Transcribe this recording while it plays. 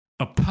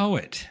a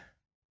poet,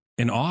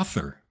 an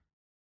author,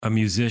 a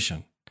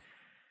musician.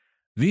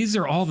 These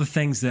are all the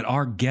things that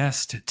our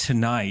guest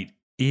tonight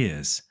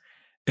is.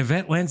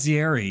 Ivete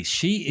Lanzieri,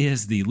 she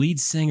is the lead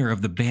singer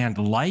of the band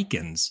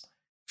Lichens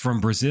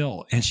from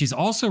Brazil, and she's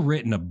also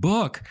written a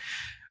book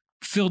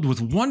filled with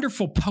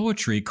wonderful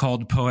poetry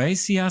called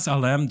Poesias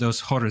Além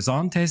dos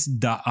Horizontes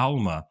da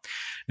Alma.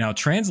 Now,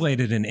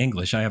 translated in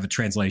English, I have a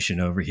translation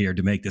over here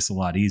to make this a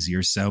lot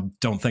easier, so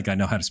don't think I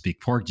know how to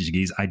speak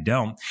Portuguese. I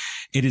don't.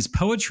 It is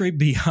poetry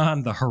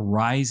beyond the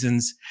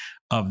horizons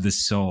of the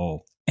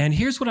soul. And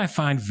here's what I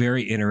find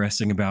very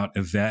interesting about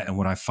Ivete and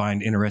what I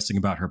find interesting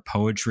about her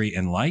poetry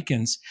and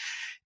Lichens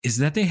is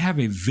that they have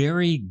a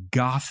very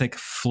Gothic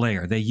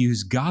flair. They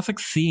use Gothic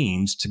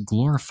themes to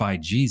glorify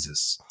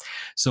Jesus.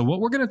 So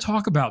what we're going to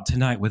talk about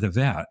tonight with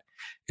Ivete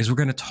is we're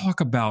going to talk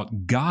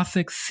about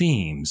Gothic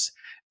themes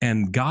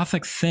and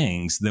Gothic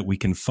things that we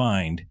can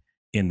find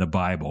in the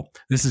Bible.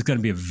 This is going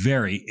to be a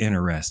very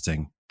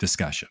interesting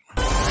discussion.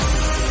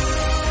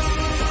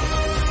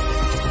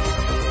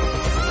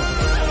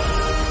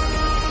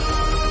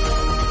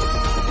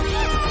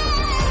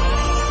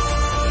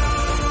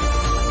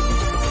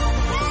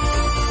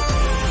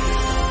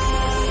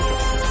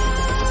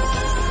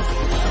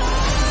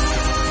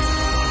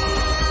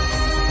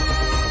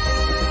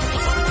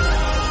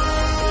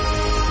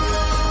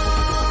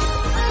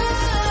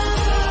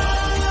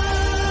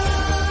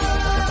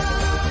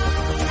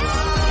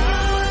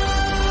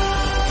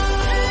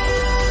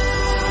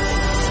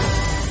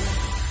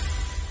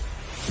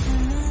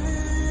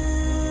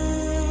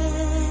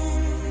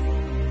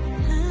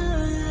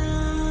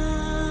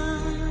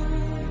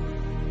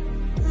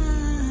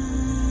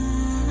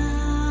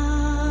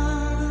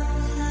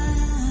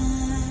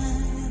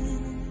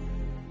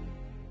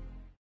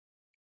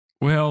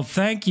 Well,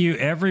 thank you,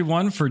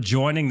 everyone, for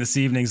joining this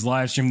evening's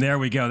live stream. There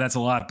we go. That's a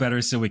lot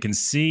better so we can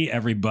see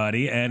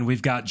everybody. And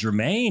we've got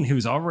Jermaine,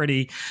 who's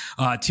already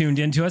tuned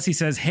into us. He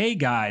says, hey,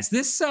 guys,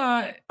 this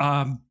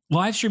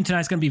live stream tonight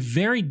is going to be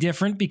very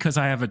different because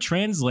I have a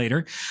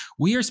translator.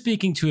 We are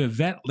speaking to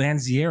Ivete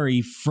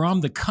Lanzieri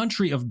from the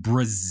country of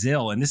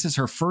Brazil, and this is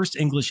her first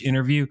English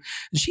interview.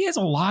 And she has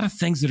a lot of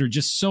things that are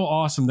just so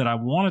awesome that I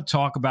want to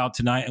talk about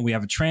tonight, and we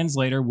have a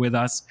translator with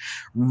us,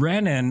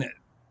 Renan.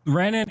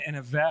 Renan and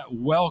Ivete,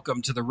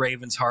 welcome to the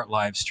Raven's Heart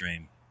live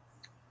stream.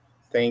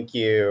 Thank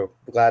you.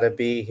 Glad to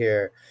be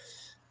here.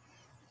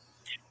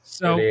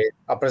 So, ele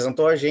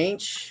apresentou a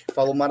gente,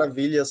 falou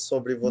maravilhas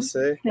sobre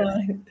você.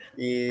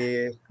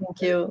 E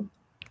Thank you.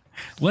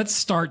 Let's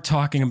start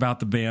talking about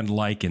the band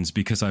Lichens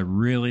because I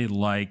really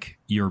like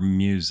your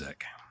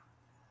music.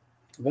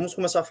 Vamos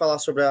começar a falar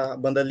sobre a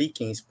banda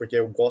Lichens, porque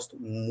eu gosto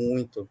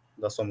muito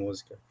da sua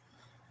música.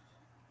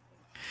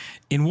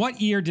 In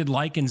what year did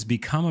Lichens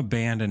become a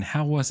band, and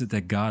how was it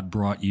that God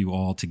brought you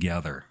all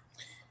together?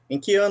 Em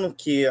que ano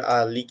que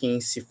a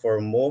Lichens se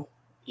formou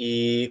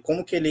e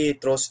como que ele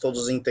trouxe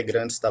todos os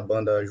integrantes da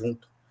banda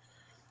junto?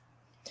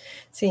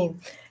 Sim,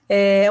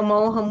 é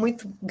uma honra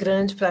muito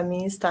grande para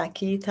mim estar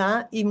aqui,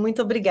 tá? E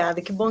muito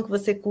obrigada. Que bom que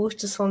você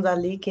curte o som da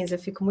Lichens, eu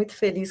fico muito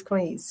feliz com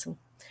isso.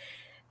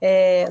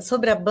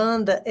 Sobre a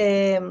banda,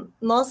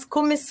 nós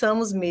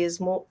começamos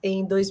mesmo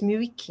em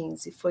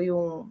 2015, foi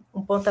um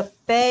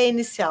pontapé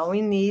inicial, um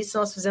início,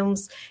 nós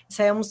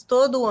ensaiamos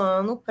todo o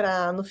ano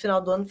para no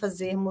final do ano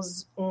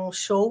fazermos um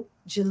show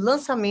de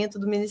lançamento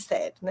do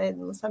ministério, né,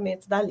 do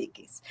lançamento da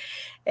Lichens.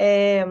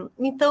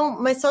 Então,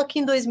 mas só que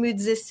em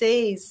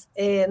 2016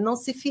 não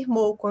se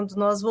firmou, quando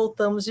nós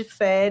voltamos de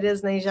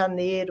férias, né, em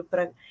janeiro,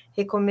 para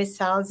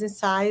recomeçar os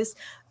ensaios.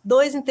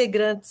 2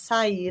 integrantes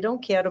saíram,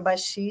 que era o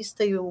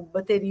baixista e o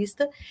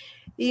baterista,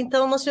 e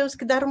então nós tivemos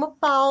que dar uma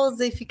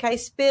pausa e ficar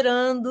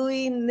esperando,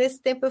 e nesse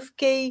tempo eu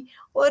fiquei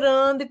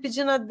orando e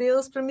pedindo a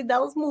Deus para me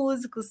dar os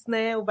músicos,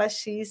 né, o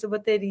baixista, o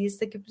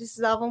baterista, que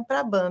precisavam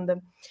para a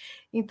banda.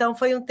 Então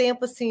foi um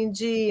tempo assim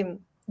de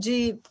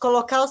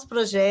colocar os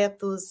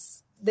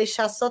projetos,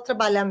 deixar só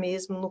trabalhar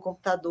mesmo no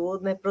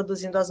computador, né,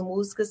 produzindo as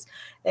músicas,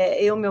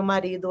 eu, meu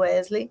marido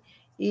Wesley,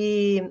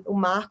 e o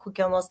Marco,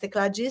 que é o nosso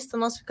tecladista.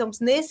 Nós ficamos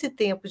nesse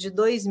tempo de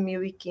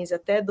 2015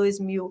 até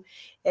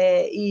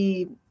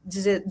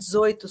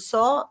 2018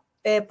 só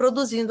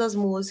produzindo as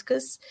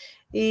músicas,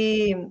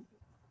 e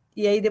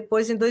aí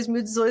depois, em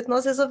 2018,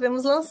 nós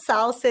resolvemos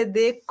lançar o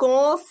CD com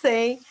ou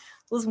sem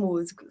os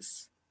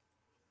músicos.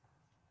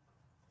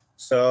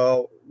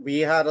 So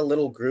we had a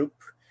little group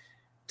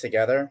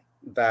together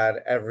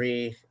that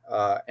every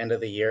end of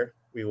the year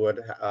we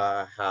would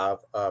have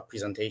a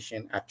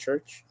presentation at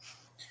church.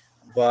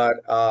 But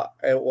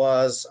it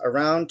was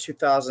around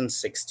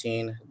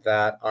 2016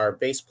 that our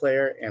bass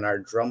player and our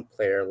drum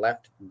player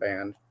left the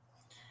band.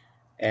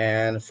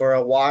 And for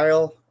a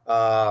while,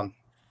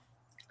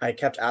 I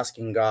kept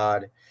asking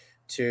God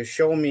to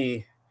show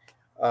me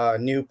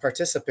new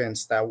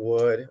participants that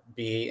would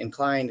be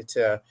inclined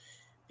to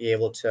be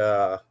able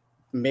to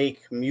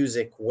make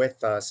music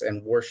with us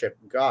and worship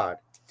God.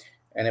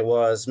 And it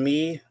was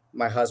me,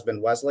 my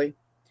husband Wesley,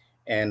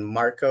 and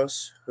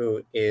Marcos,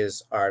 who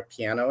is our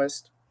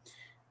pianist.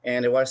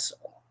 And it was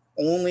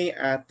only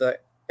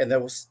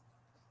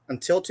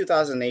until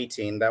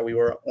 2018 that we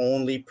were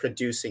only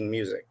producing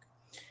music.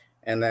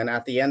 And then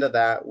at the end of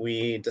that,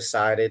 we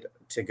decided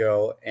to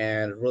go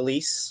and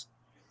release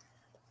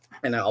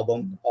an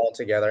album all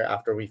together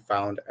after we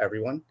found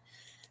everyone.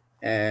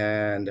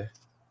 And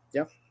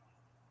yeah.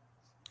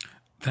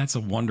 That's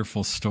a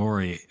wonderful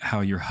story,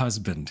 how your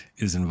husband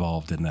is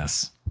involved in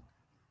this.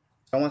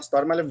 É uma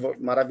história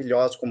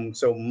maravilhosa como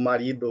seu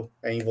marido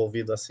é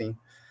envolvido assim.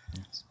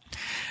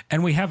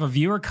 And we have a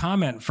viewer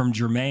comment from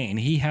Jermaine.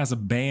 He has a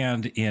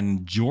band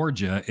in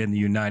Georgia in the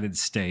United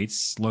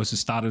States, Los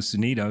Estados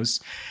Unidos,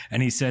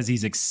 and he says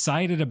he's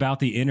excited about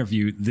the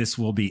interview. This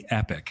will be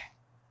epic.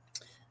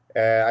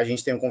 A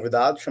gente tem um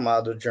convidado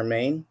chamado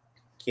Jermaine,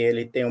 que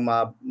ele tem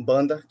uma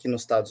banda aqui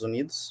nos Estados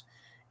Unidos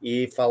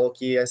e falou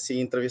que essa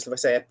entrevista vai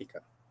ser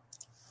épica.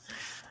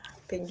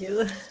 Thank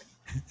you.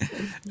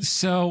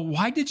 So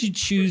why did you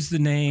choose the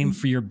name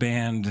for your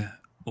band,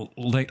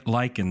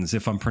 Lichens,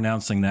 if I'm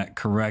pronouncing that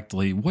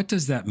correctly? What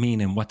does that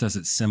mean and what does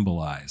it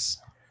symbolize?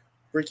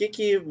 Por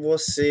que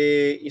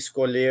você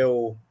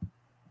escolheu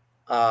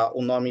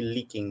o nome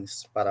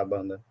Lichens para a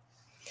banda?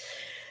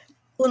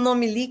 O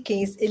nome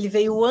Lichens, ele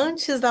veio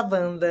antes da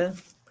banda.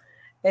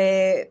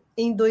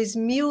 Em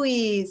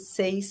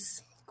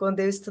 2006,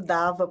 quando eu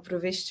estudava para o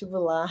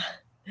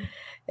vestibular,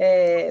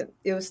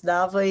 eu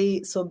estudava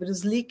sobre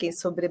os líquens,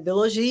 sobre a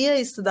biologia,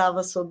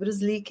 estudava sobre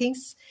os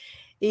líquens,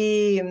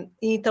 e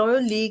então eu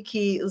li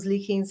que os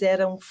líquens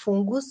eram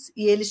fungos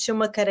e eles tinham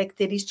uma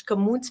característica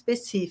muito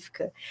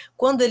específica.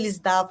 Quando eles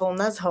davam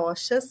nas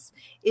rochas,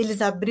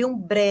 eles abriam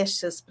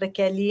brechas para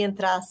que ali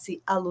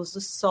entrasse a luz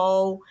do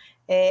sol,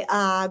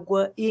 a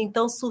água, e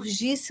então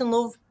surgisse um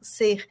novo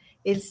ser.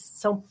 Eles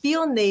são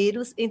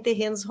pioneiros em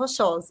terrenos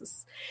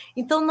rochosos.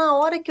 Então, na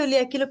hora que eu li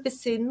aquilo, eu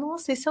pensei,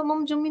 nossa, esse é o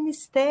nome de um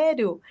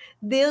ministério.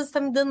 Deus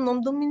está me dando o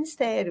nome de um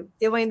ministério.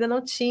 Eu ainda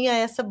não tinha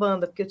essa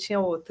banda, porque eu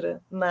tinha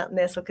outra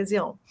nessa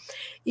ocasião.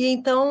 E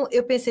então,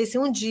 eu pensei assim,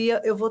 um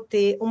dia eu vou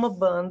ter uma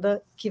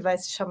banda que vai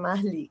se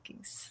chamar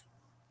Lichens.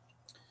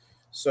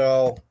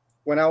 So,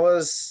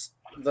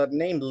 the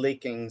name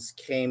Lichens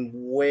came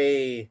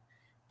way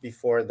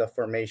before the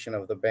formation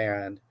of the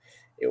band.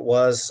 It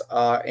was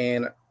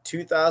in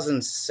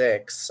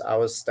 2006, I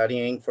was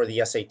studying for the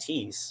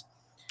SATs,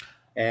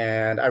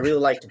 and I really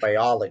liked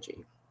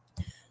biology.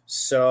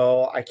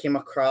 So I came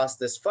across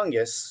this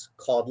fungus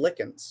called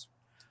lichens.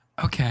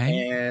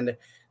 Okay. And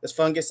this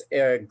fungus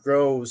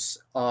grows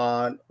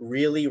on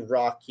really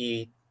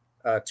rocky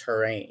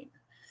terrain.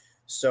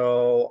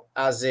 So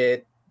as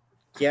it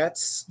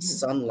gets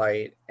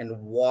sunlight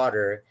and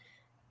water,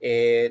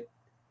 it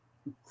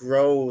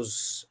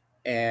grows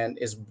and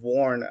is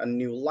born a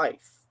new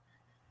life.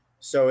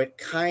 So it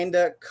kind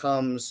of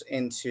comes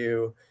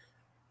into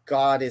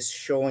God is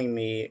showing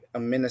me a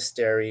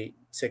ministry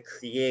to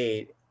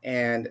create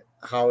and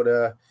how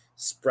to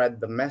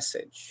spread the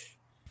message.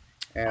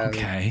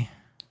 And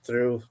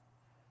through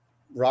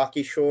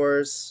rocky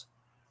shores,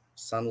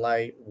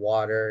 sunlight,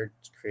 water,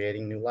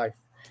 creating new life.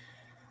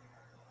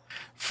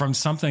 From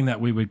something that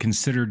we would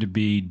consider to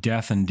be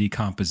death and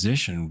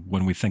decomposition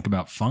when we think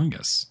about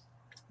fungus.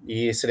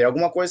 E seria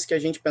alguma coisa que a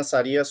gente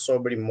pensaria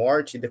sobre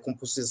morte e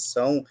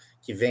decomposição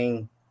que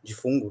vem de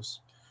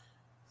fungos?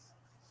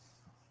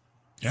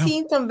 Yeah.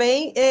 Sim,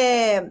 também.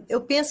 Eu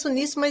penso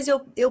nisso, mas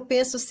eu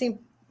penso assim,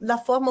 da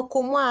forma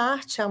como a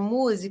arte, a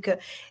música,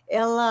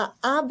 ela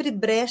abre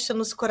brecha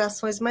nos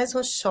corações mais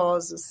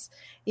rochosos.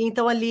 E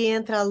então ali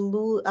entra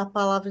a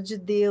palavra de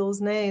Deus,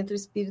 né? Entra o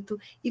Espírito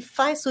e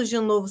faz surgir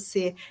um novo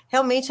ser.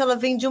 Realmente ela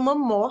vem de uma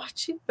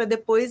morte para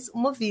depois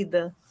uma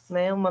vida,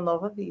 né? Uma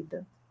nova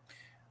vida.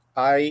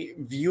 I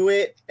view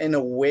it in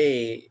a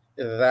way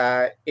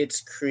that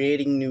it's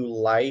creating new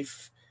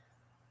life,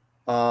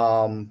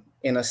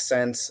 in a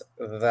sense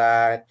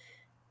that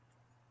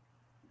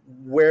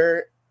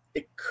where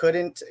it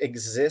couldn't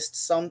exist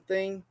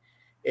something,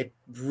 it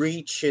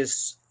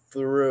reaches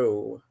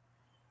through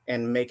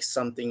and makes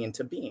something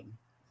into being.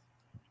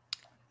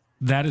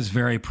 That is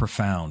very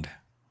profound.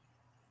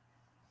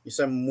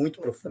 Isso é muito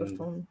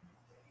profundo.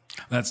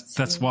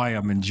 That's why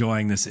I'm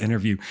enjoying this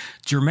interview.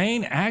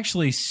 Jermaine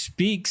actually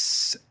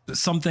speaks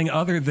something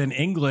other than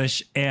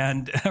English.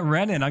 And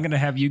Renan, I'm going to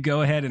have you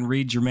go ahead and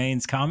read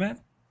Jermaine's comment.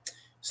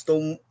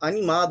 Estou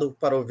animado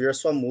para ouvir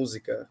sua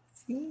música.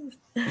 Sim.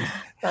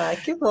 Ah,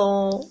 que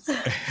bom.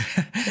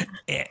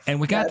 And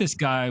we got this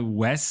guy,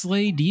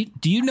 Wesley.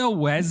 Do you know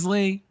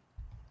Wesley?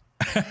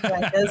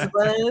 My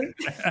husband.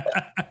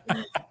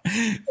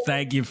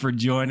 Thank you for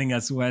joining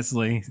us,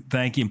 Wesley.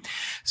 Thank you.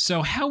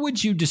 So how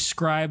would you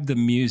describe the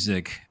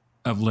music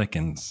of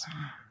Lichens?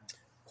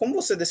 Como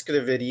você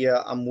descreveria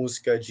a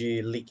música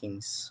de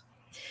Lichens?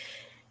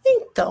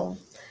 Então,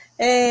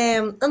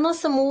 a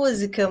nossa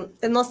música,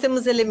 nós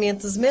temos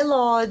elementos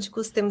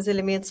melódicos, temos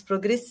elementos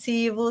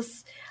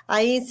progressivos,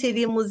 aí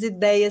inserimos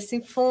ideias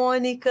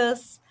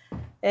sinfônicas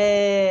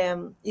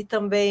e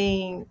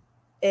também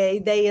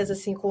ideias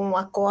assim com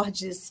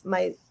acordes,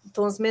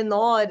 tons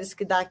menores,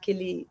 que dá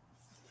aquele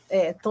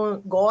tom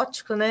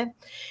gótico, né?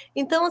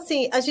 Então,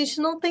 assim, a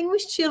gente não tem um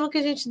estilo que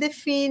a gente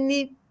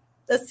define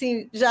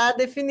assim, já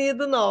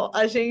definido, não.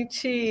 A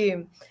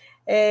gente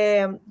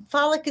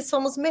fala que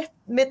somos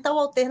metal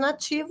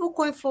alternativo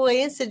com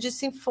influência de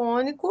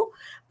sinfônico,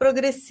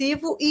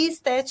 progressivo e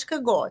estética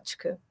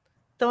gótica.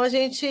 Então, a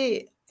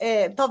gente...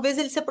 talvez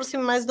ele se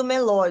aproxime mais do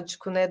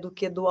melódico, né, do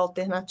que do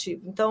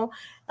alternativo. Então,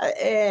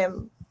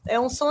 é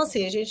um som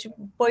assim, a gente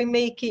põe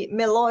meio que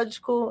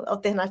melódico,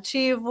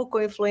 alternativo,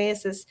 com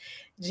influências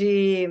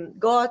de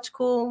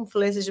gótico,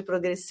 influências de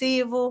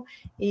progressivo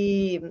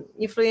e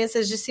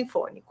influências de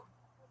sinfônico.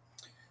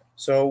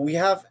 So we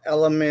have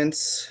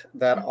elements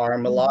that are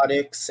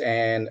melodics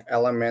and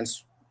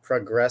elements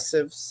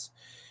progressives,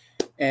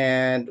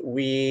 and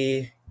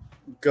we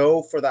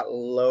go for that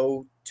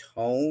low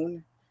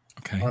tone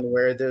on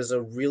where there's a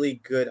really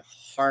good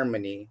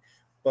harmony,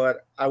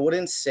 but I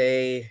wouldn't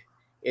say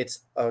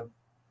it's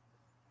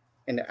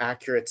an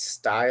accurate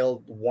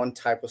style, one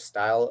type of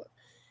style.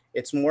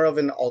 It's more of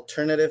an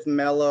alternative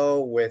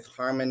mellow with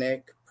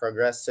harmonic,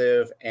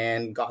 progressive,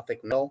 and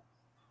gothic metal.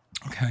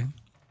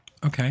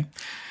 Okay.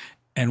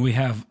 And we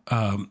have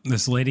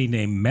this lady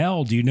named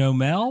Mel. Do you know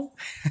Mel?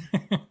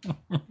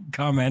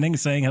 Commenting,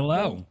 saying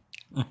hello.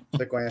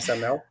 Você conhece a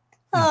Mel?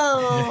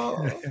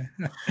 Oh,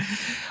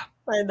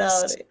 I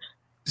doubt it.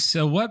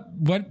 So what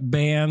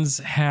bands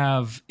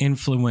have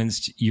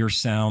influenced your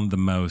sound the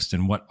most,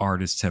 and what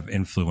artists have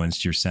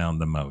influenced your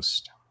sound the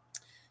most?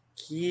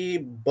 Que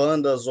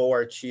bandas ou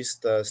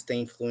artistas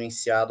têm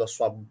influenciado a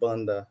sua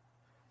banda?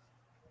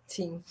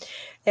 Sim.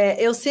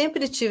 Eu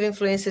sempre tive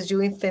influências de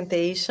Wind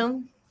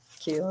Temptation,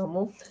 que eu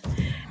amo,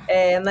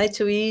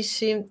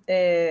 Nightwish,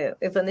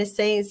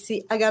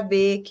 Evanescence,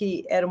 HB,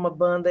 que era uma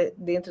banda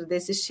dentro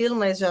desse estilo,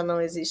 mas já não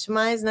existe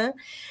mais, né?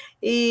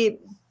 E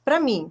para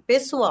mim,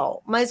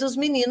 pessoal, mas os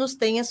meninos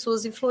têm as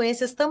suas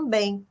influências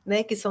também,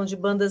 né? Que são de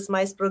bandas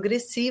mais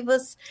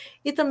progressivas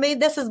e também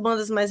dessas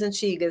bandas mais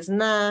antigas,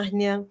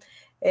 Nárnia,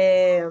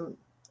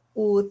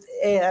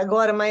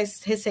 agora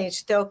mais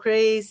recente,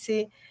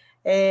 Theocracy,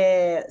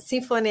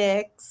 Symphony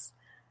X.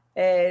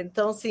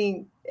 Então,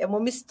 assim, é uma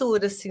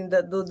mistura assim,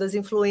 das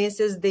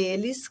influências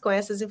deles com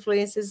essas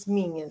influências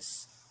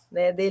minhas,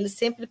 né? Deles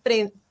sempre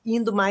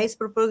indo mais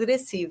para o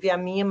progressivo e a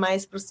minha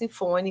mais para o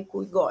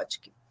sinfônico e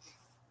gótico.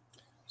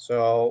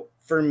 So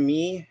for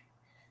me,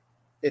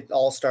 it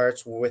all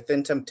starts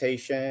Within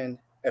Temptation,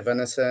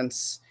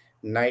 Evanescence,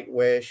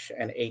 Nightwish,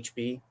 and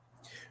HB.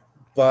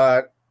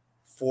 But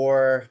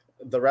for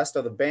the rest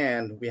of the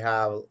band, we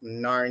have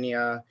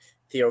Narnia,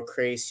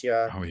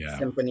 Theocracia,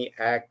 Symphony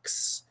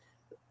X,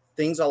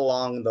 things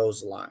along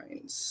those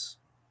lines.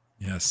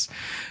 Yes.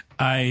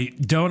 I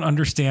don't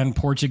understand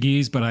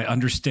Portuguese, but I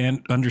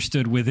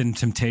understood Within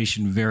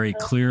Temptation very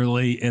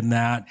clearly in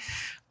that.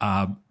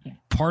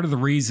 Part of the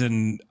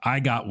reason I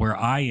got where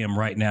I am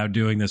right now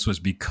doing this was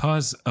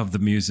because of the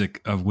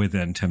music of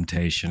Within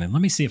Temptation. And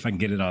let me see if I can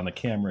get it on the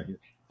camera here.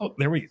 Oh,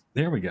 there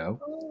we go.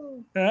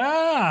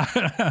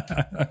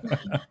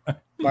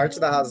 Parte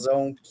da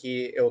razão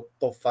que eu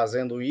tô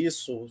fazendo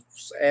isso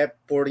é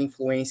por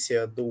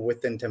influência do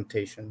Within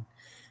Temptation.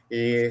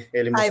 E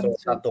ele mostrou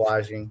a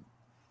tatuagem.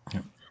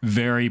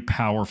 Very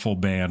powerful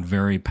band,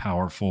 very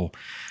powerful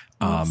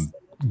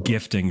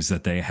giftings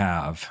that they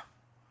have.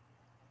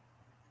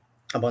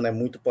 A banda é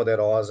muito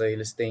poderosa,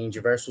 eles têm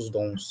diversos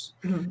dons.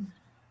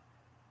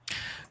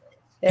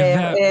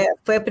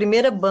 Foi a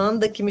primeira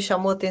banda que me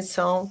chamou a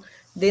atenção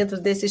dentro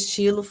desse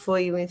estilo,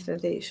 foi o Wind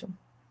Temptation.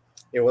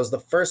 It was the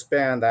first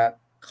band that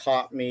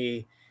caught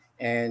me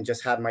and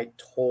just had my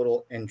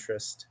total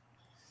interest.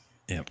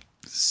 Yep,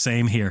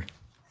 same here.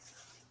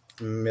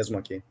 Mesmo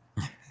aqui.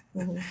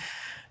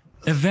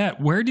 Yvette,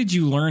 where did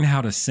you learn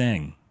how to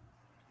sing?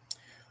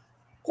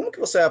 Como que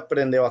você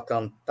aprendeu a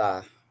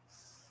cantar?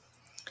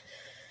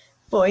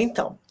 Bom,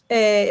 então,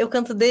 eu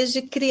canto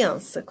desde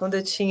criança. Quando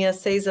eu tinha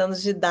 6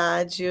 anos de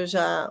idade, eu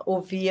já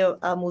ouvia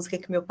a música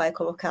que meu pai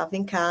colocava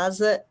em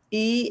casa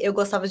e eu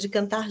gostava de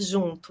cantar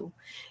junto.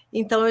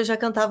 Então, eu já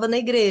cantava na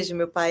igreja.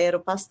 Meu pai era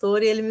o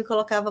pastor e ele me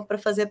colocava para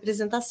fazer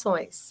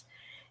apresentações.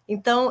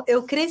 Então,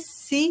 eu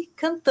cresci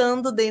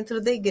cantando dentro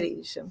da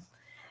igreja.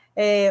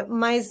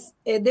 Mas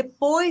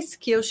depois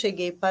que eu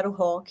cheguei para o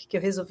rock, que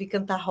eu resolvi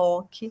cantar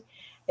rock,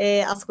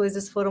 as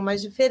coisas foram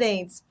mais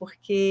diferentes,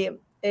 porque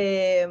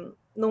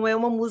não é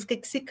uma música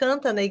que se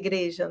canta na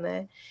igreja,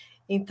 né?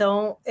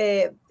 Então,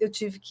 eu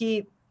tive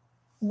que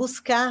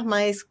buscar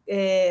mais,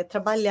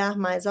 trabalhar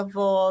mais a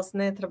voz,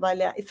 né?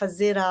 Trabalhar e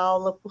fazer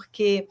aula,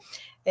 porque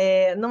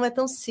não é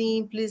tão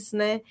simples,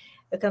 né?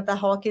 Cantar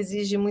rock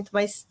exige muito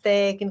mais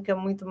técnica,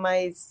 muito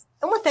mais...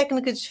 É uma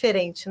técnica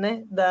diferente,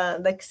 né?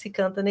 Da que se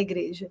canta na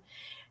igreja.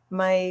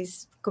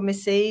 Mas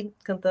comecei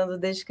cantando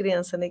desde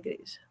criança na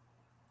igreja.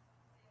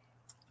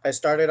 I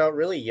started out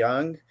really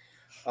young,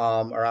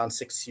 around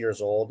 6 years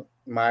old.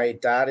 My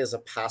dad is a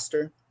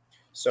pastor,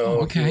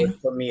 so he would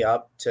put me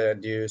up to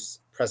do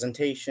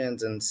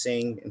presentations and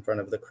sing in front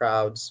of the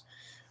crowds.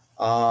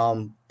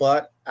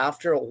 But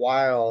after a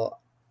while,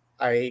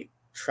 I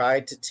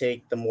tried to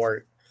take the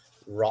more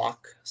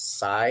rock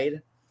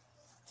side.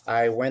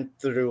 I went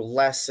through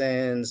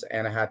lessons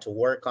and I had to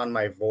work on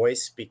my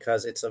voice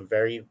because it's a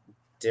very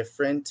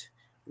different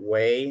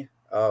way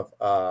of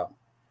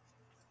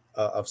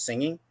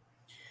singing.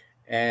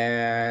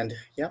 And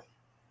yeah.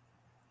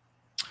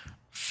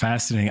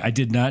 Fascinating. I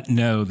did not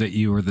know that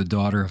you were the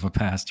daughter of a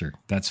pastor.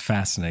 That's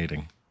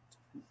fascinating.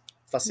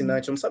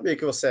 Fascinante. Eu não sabia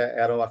que você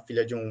era a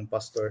filha de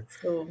pastor.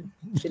 Sou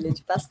filha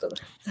de pastor.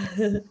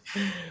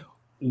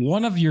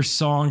 One of your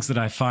songs that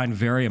I find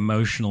very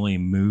emotionally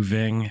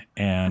moving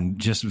and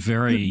just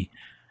very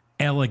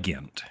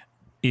elegant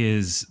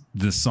is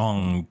the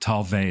song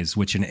Talvez,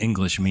 which in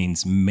English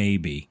means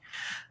maybe.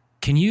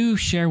 Can you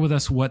share with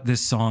us what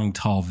this song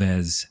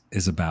Talvez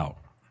is about?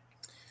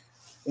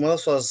 Uma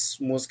das suas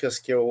músicas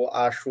que eu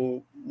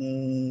acho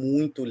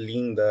muito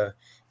linda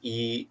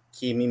e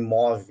que me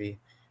move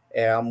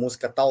é a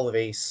música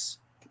Talvez.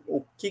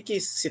 O que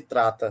se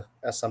trata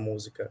essa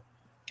música?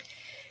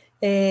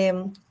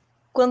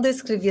 Quando eu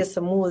escrevi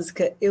essa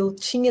música, eu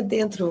tinha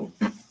dentro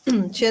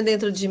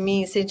de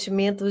mim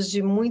sentimentos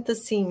de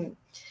muitas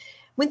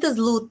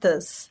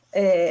lutas,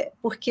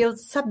 porque eu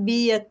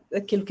sabia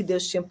aquilo que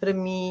Deus tinha para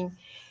mim,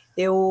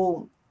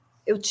 eu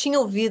tinha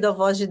ouvido a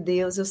voz de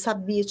Deus, eu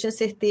sabia, tinha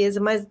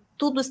certeza, mas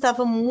tudo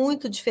estava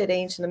muito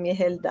diferente na minha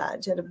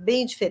realidade, era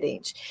bem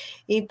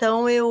diferente.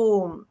 Então,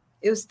 eu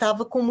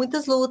estava com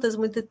muitas lutas,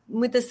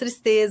 muitas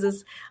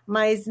tristezas,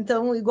 mas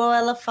então, igual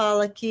ela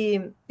fala,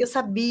 que eu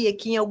sabia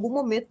que em algum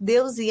momento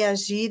Deus ia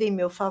agir em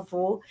meu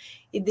favor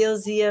e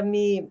Deus ia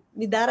me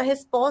dar a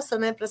resposta,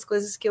 né, para as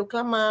coisas que eu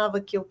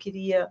clamava, que eu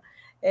queria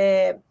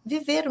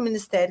viver o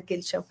ministério que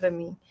Ele tinha para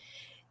mim.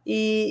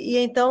 E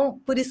então,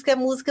 por isso que a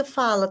música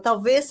fala,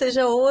 talvez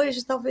seja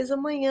hoje, talvez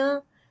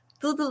amanhã,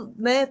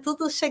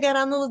 tudo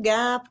chegará no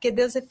lugar, porque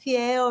Deus é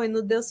fiel, e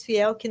no Deus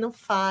fiel que não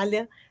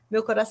falha,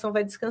 meu coração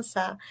vai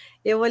descansar.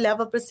 Eu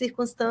olhava para as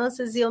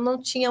circunstâncias e eu não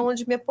tinha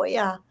onde me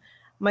apoiar,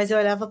 mas eu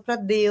olhava para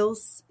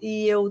Deus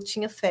e eu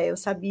tinha fé, eu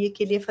sabia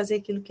que Ele ia fazer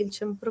aquilo que Ele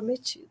tinha me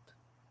prometido.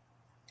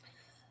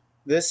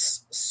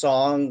 This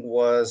song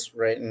was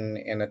written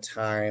in a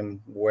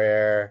time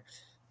where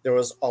there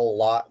was a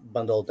lot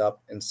bundled up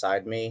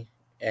inside me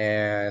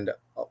and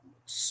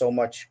so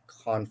much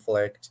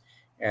conflict,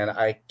 and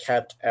I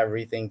kept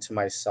everything to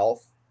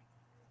myself,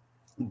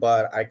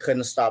 but I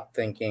couldn't stop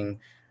thinking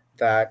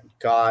that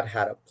God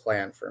had a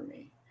plan for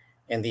me.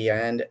 In the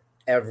end,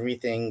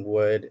 everything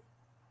would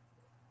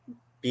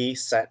be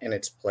set in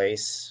its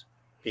place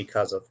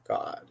because of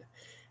God.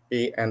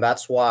 And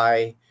that's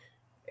why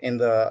in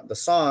the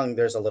song,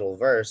 there's a little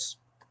verse,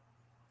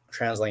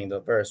 translating the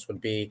verse would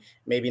be,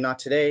 maybe not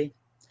today,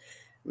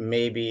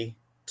 maybe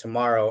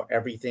tomorrow,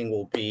 everything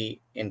will be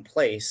in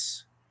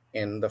place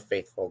in the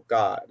faithful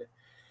God,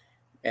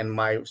 and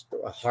my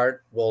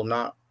heart will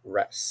not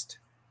rest.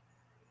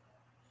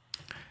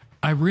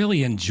 I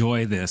really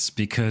enjoy this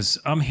because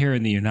I'm here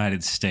in the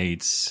United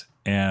States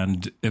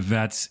and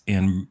Yvette's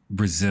in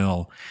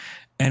Brazil,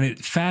 and it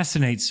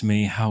fascinates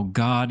me how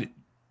God,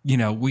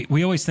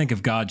 we always think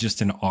of God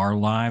just in our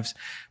lives,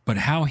 but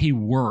how He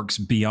works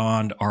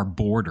beyond our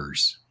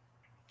borders.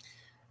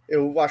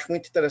 Eu acho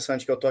muito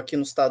interessante que eu tô aqui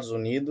nos Estados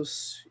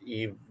Unidos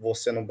e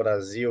você no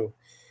Brasil,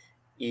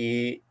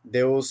 e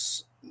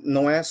Deus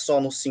não é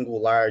só no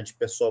singular, de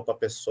pessoa para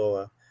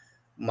pessoa,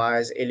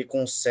 mas Ele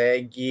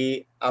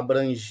consegue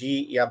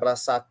abranger e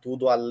abraçar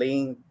tudo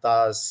além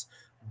das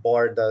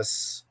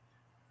bordas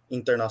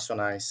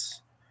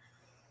internacionais.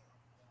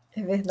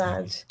 É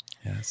verdade.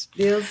 Yes.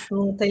 Deus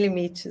não tem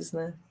limites,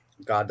 né?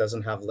 God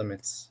doesn't have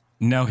limits.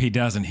 No, He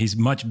doesn't. He's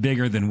much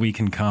bigger than we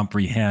can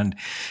comprehend.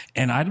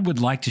 And I would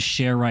like to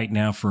share right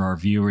now for our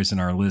viewers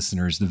and our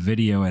listeners the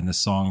video and the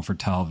song for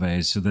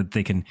Talvez so that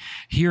they can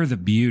hear the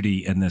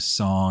beauty in this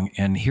song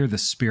and hear the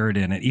spirit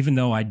in it. Even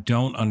though I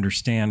don't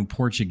understand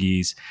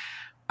Portuguese,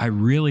 I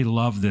really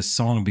love this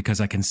song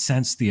because I can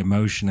sense the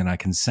emotion and I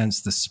can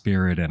sense the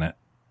spirit in it.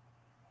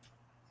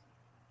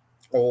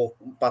 Ou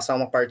passar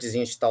uma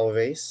partezinha de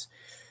Talvez.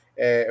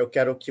 Eu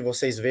quero que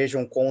vocês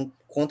vejam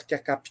quanto que é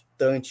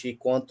captante e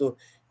quanto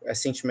é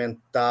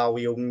sentimental,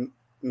 e eu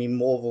me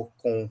movo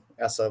com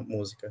essa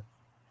música.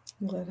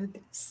 Glória a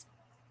Deus.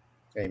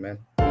 Amen.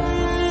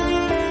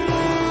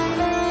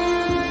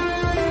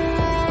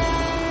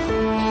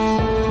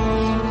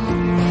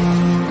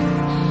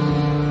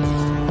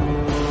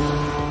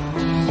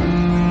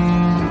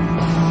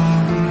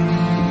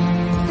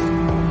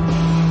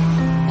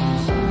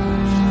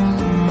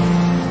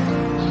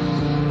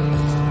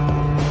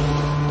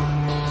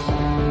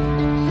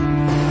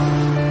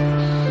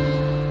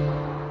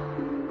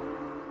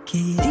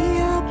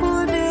 Queria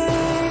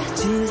poder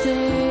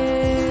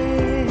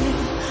dizer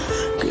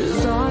que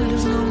os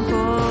olhos não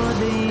podem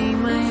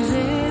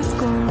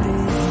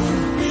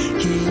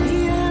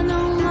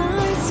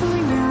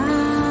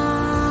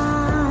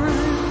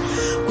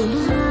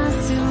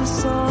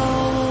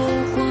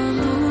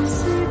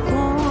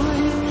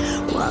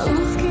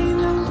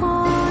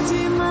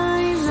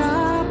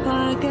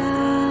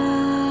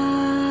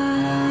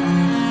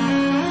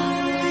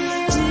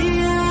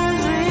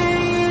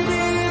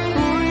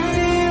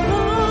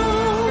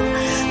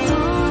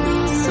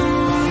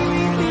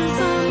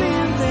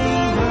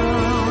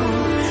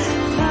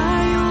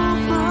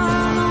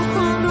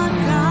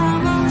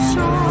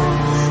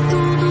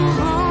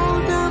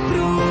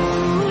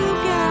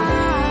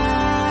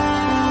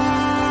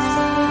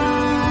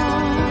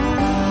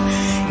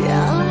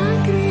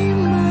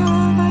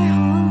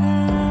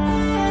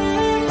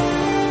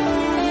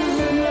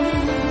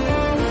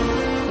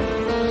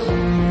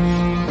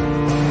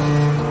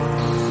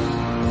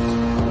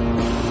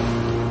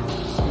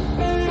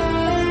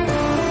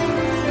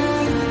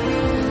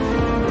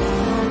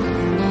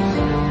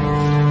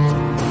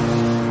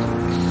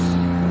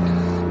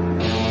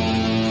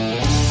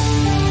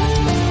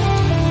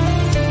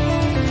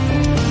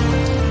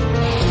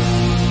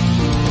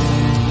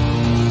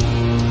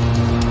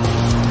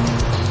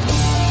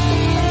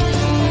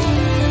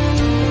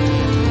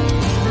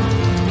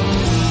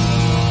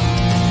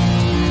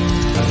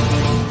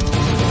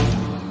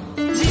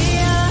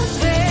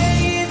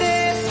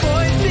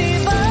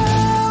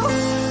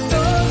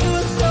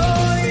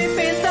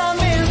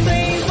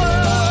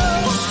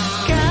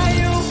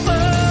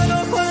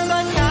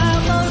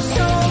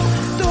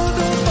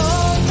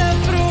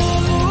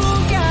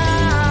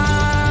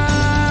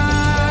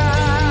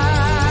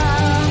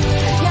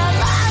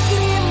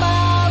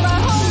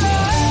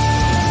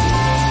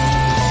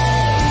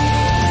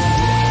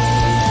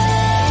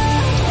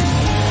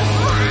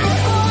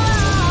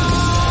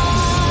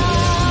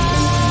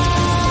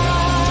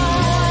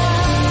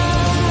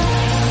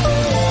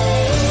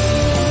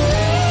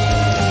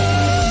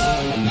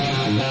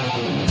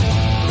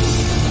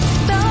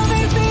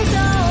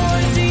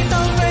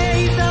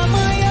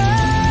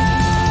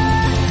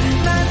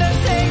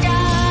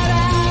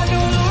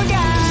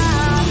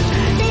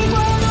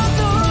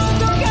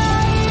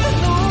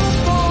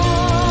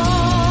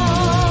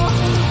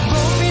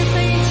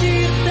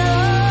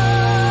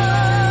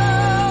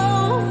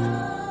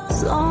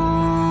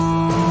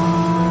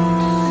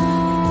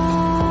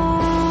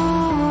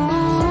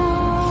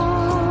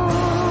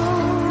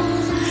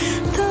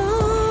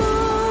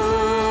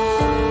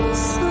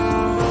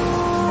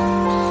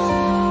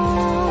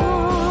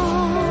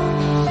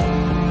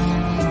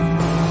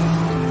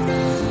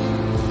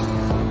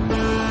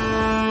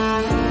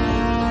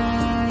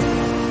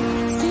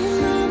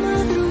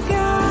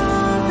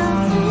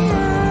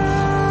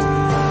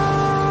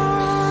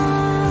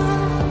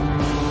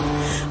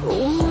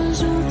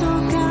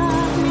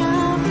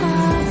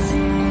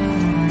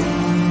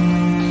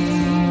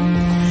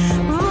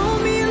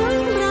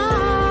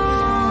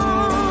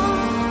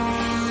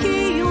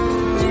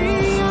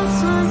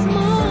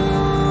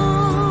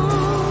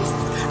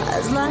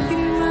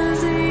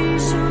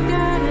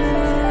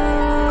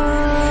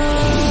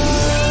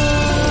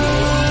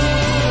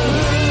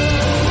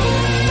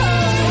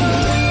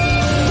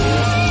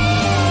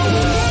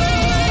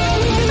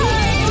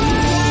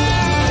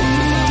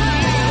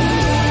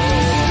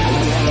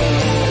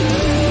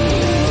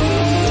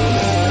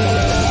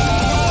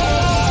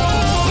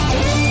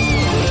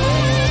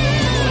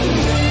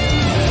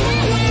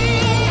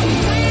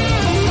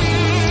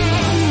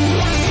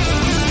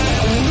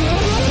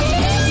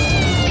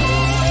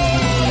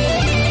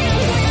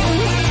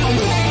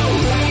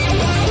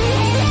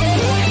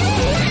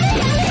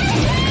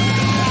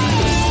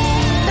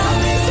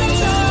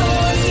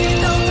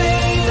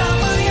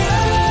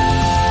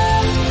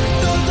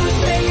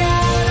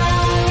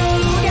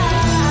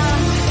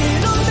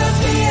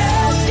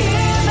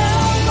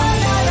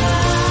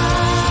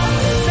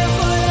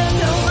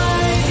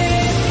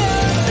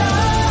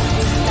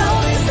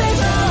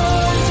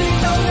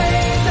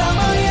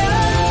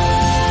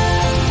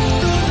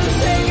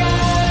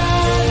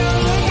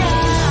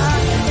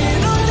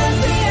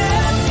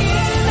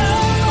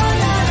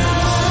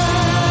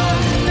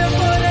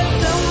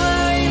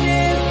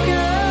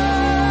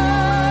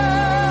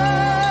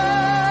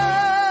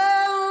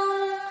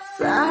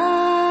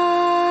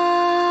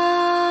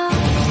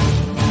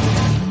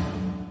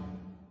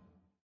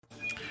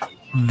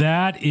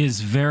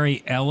is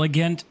very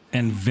elegant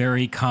and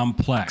very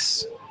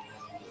complex.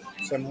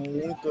 Isso é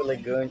muito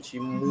elegante e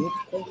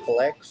muito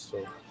complexo.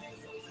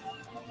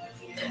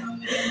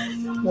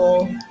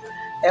 Bom,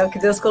 é o que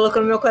Deus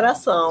colocou no meu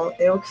coração.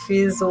 Eu que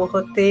fiz o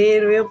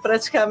roteiro, eu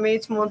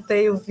praticamente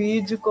montei o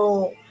vídeo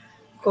com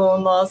o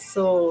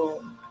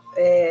nosso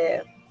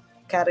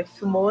cara que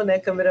filmou, né,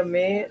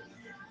 cameraman,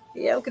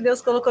 e é o que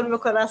Deus colocou no meu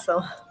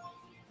coração.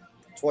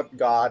 It's what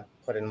God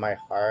put in my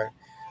heart.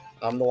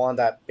 I'm the one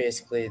that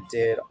basically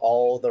did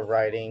all the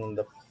writing,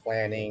 the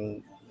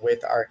planning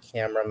with our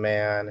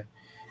cameraman,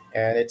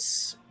 and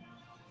it's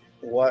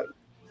what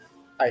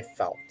I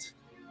felt.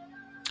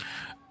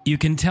 You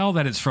can tell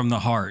that it's from the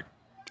heart,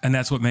 and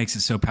that's what makes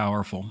it so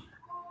powerful.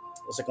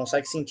 Você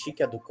consegue sentir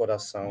que é do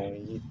coração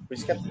e por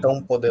isso que é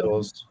tão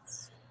poderoso.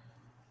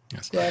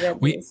 Yes. Glória a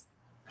Deus.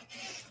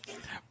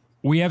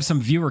 We have some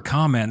viewer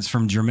comments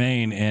from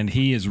Jermaine, and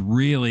he is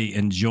really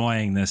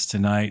enjoying this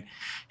tonight.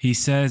 He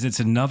says it's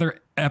another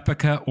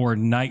Epica or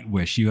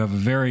Nightwish. You have a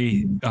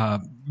very,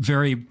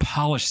 very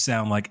polished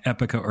sound like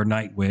Epica or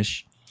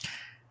Nightwish.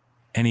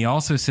 And he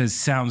also says,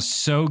 sounds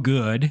so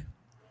good,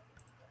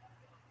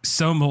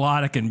 so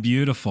melodic and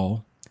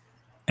beautiful.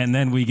 And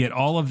then we get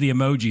all of the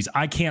emojis.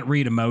 I can't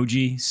read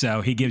emoji,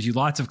 so he gives you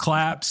lots of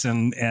claps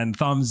and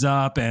thumbs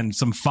up and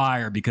some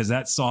fire because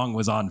that song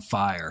was on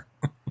fire.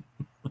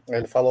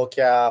 Ele falou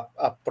que a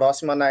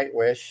próxima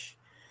Nightwish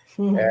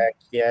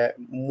que é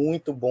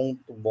muito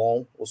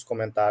bom os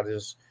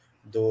comentários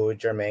do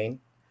Jermaine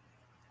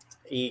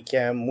e que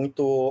é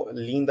muito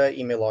linda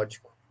e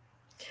melódico.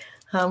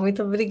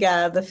 Muito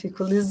obrigada,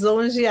 fico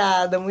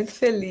lisonjeada, muito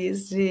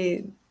feliz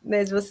de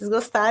vocês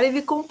gostarem e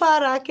me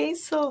comparar quem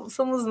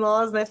somos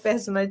nós, né,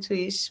 perto do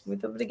Nightwish.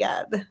 Muito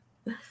obrigada.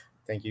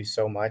 Thank you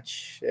so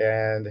much,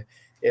 and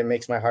it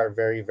makes my heart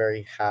very,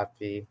 very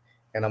happy,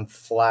 and I'm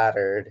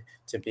flattered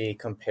to be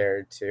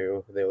compared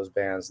to those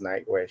bands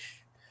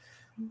Nightwish.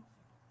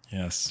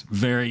 Yes,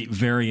 very,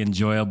 very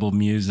enjoyable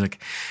music.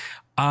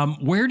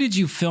 Where did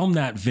you film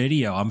that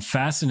video? I'm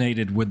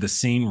fascinated with the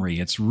scenery.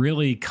 It's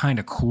really kind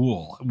of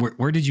cool.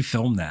 Where did you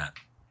film that?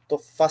 Tô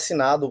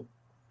fascinado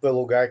pelo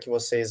lugar que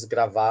vocês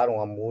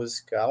gravaram a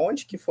música.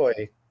 Aonde que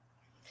foi?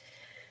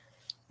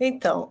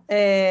 Então,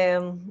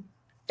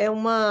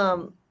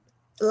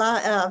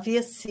 lá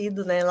havia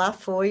sido, né? Lá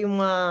foi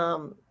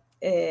uma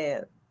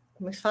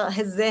como é que fala?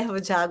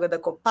 Reserva de água da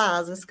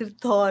Copasa, um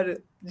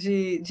escritório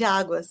de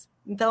águas.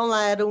 Então,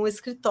 lá era um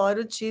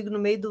escritório antigo, no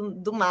meio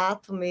do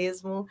mato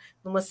mesmo,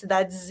 numa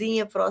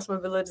cidadezinha próxima a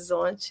Belo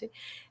Horizonte.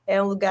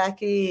 É um lugar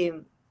que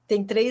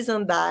tem 3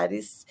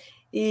 andares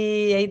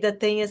e ainda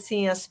tem,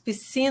 assim, as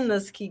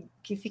piscinas que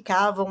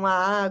ficavam a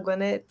água,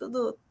 né?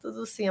 Tudo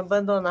assim,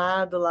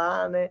 abandonado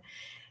lá, né?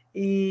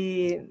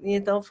 E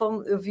então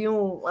eu vi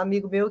um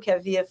amigo meu que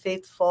havia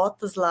feito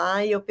fotos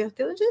lá e eu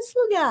perguntei, onde é esse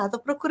lugar? Estou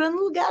procurando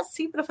um lugar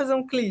assim para fazer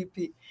um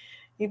clipe.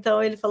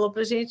 Então ele falou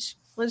para a gente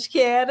onde que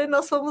era e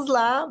nós fomos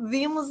lá,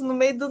 vimos no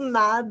meio do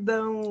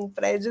nada um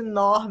prédio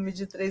enorme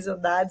de 3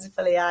 andares e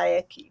falei, é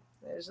aqui,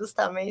 é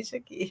justamente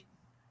aqui.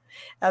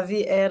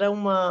 Era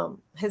uma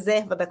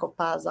reserva da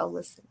Copasa, algo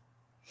assim.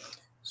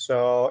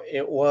 So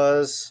it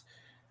was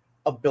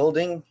a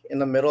building in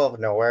the middle of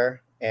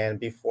nowhere. And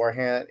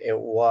beforehand, it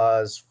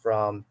was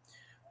from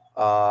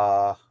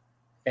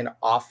an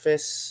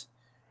office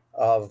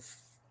of,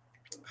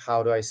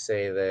 how do I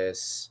say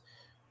this,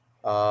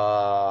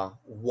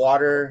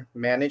 water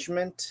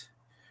management.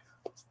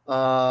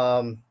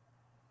 So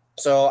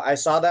I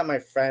saw that my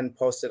friend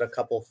posted a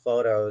couple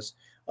photos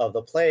of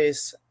the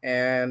place,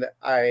 and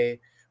I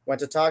went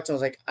to talk to him. I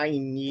was like, I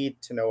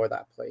need to know where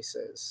that place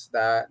is.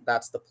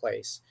 That's the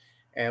place.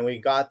 And we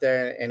got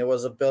there, and it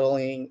was a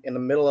building in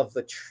the middle of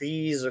the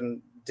trees, and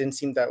didn't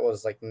seem that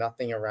was like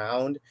nothing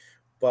around.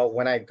 But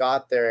when I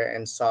got there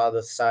and saw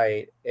the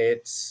site,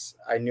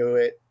 I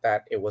knew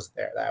that it was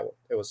there, that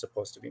it was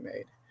supposed to be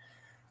made.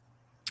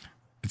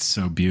 It's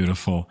so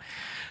beautiful.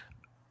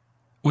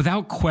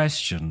 Without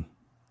question,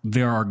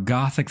 there are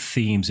Gothic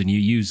themes, and you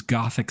use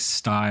Gothic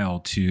style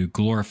to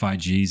glorify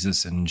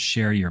Jesus and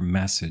share your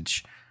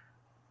message.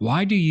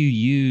 Why do you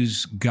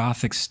use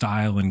Gothic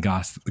style and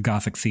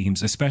Gothic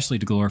themes, especially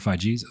to glorify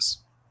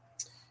Jesus?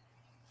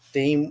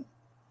 Tem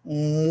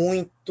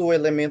muito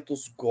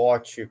elementos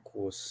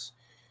góticos.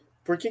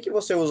 Por que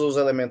você usa os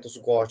elementos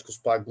góticos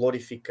para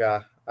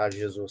glorificar a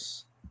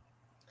Jesus?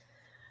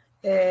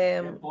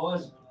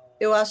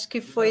 Eu acho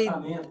que foi...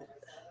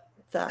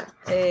 Tá.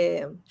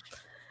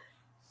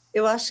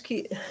 Eu acho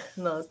que...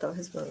 Não, eu estava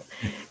respondendo.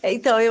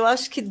 Então, eu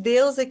acho que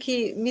Deus é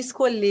que me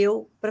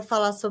escolheu para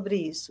falar sobre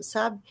isso,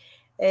 sabe?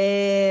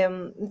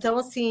 Então,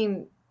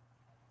 assim,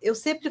 eu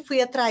sempre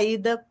fui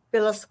atraída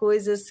pelas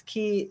coisas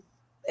que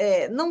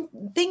não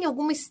tem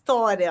alguma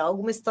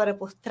história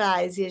por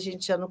trás e a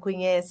gente já não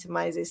conhece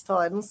mais a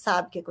história, não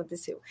sabe o que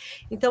aconteceu.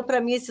 Então, para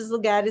mim, esses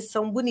lugares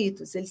são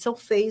bonitos, eles são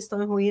feios,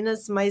 estão em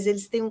ruínas, mas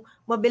eles têm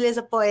uma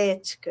beleza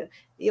poética.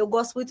 E eu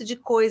gosto muito de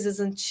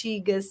coisas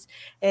antigas,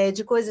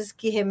 de coisas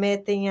que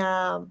remetem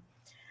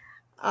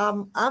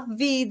a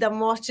vida, a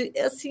morte.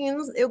 Assim,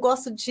 eu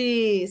gosto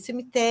de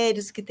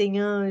cemitérios que têm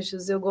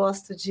anjos, eu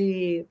gosto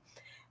de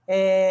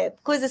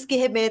coisas que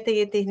remetem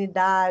à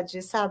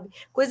eternidade, sabe?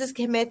 Coisas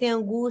que remetem a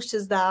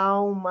angústias da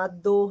alma, a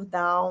dor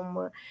da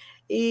alma.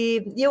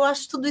 E eu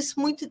acho tudo isso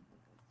muito.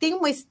 Tem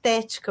uma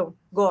estética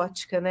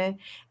gótica, né?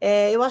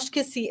 Eu acho que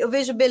assim, eu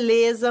vejo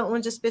beleza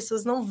onde as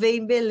pessoas não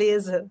veem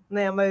beleza,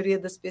 né? A maioria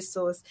das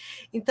pessoas.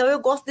 Então eu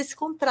gosto desse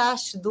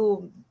contraste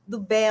do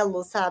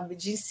belo, sabe?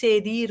 De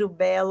inserir o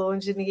belo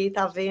onde ninguém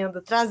está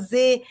vendo,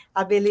 trazer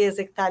a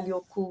beleza que está ali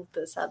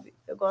oculta, sabe?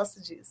 Eu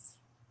gosto disso.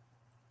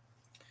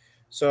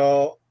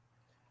 So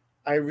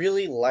I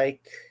really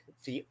like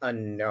the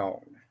unknown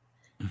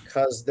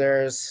because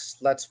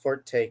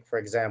take, for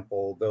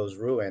example, those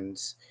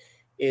ruins.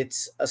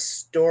 It's a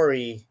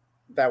story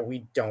that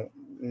we don't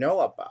know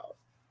about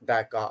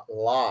that got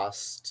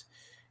lost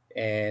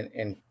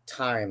in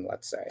time,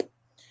 let's say.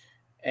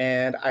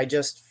 And I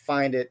just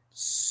find it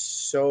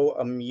so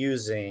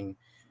amusing,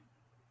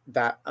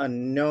 that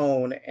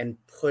unknown, and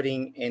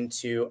putting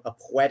into a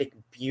poetic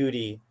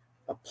beauty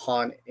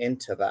upon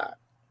into that.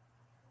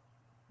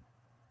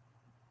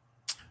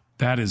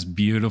 That is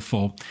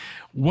beautiful.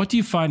 What do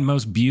you find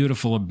most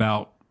beautiful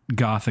about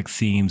Gothic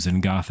themes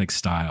and Gothic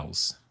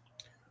styles?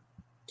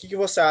 O que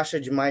você acha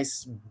de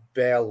mais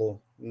belo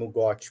no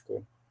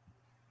gótico?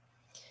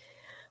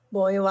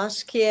 Bom, eu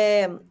acho que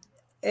é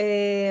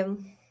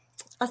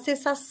a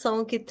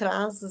sensação que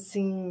traz,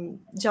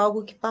 assim, de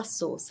algo que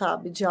passou,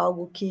 sabe? De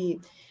algo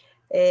que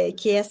é,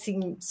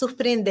 assim,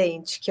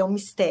 surpreendente, que é um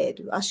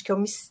mistério. Acho que é um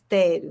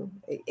mistério.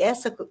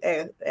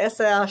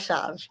 Essa é a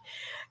chave.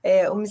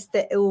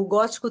 O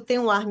gótico tem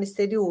um ar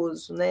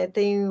misterioso, né?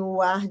 Tem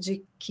o ar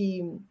de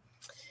que...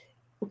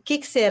 O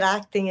que será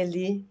que tem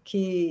ali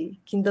que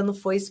ainda não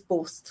foi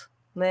exposto,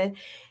 né?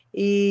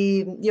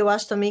 E eu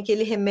acho também que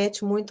ele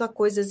remete muito a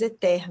coisas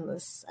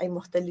eternas, à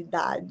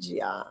imortalidade,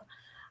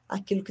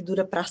 aquilo que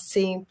dura para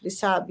sempre,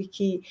 sabe?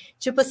 Que,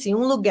 tipo assim,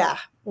 um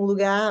lugar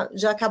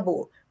já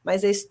acabou,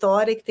 mas a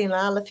história que tem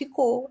lá, ela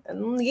ficou.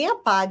 Ninguém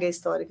apaga a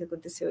história que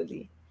aconteceu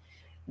ali,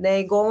 né?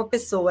 Igual uma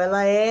pessoa,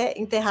 ela é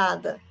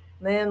enterrada,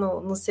 né,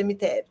 no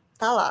cemitério,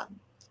 tá lá,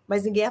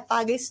 mas ninguém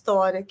apaga a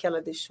história que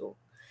ela deixou,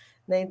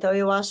 né? Então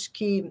eu acho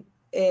que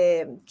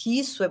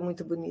isso é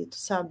muito bonito,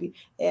 sabe?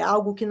 É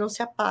algo que não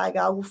se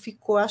apaga, algo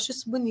ficou. Eu acho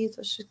isso bonito,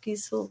 acho que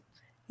isso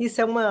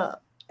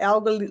é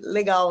algo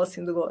legal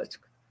assim do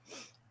gótico.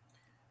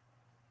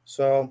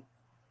 So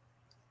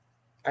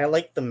I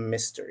like the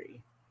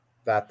mystery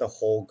that the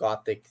whole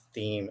Gothic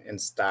theme and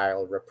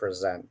style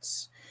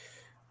represents.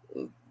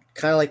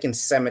 Kind of like in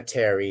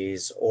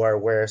cemeteries or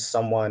where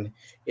someone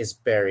is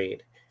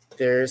buried.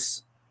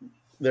 There's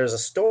a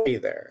story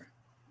there.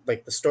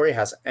 Like the story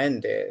has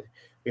ended.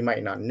 We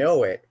might not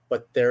know it,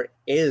 but there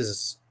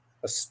is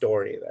a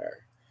story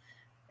there.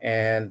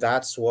 And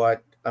that's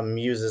what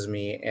amuses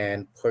me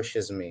and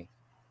pushes me.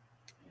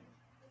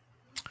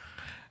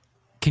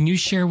 Can you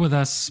share with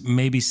us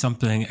maybe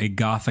something, a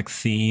Gothic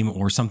theme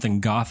or something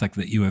Gothic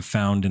that you have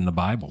found in the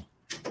Bible?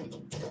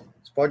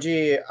 Você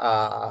pode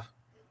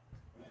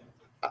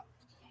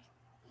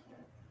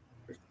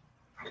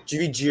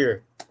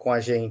dividir com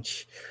a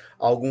gente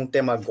algum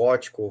tema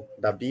gótico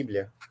da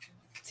Bíblia?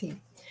 Sim.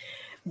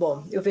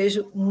 Bom, eu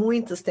vejo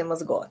muitos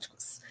temas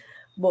góticos.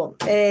 Bom,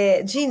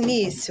 de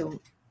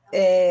início,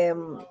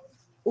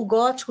 o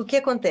gótico, o que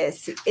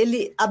acontece?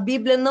 A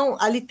Bíblia não,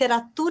 a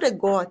literatura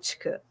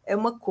gótica é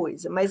uma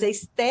coisa, mas a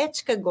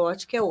estética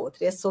gótica é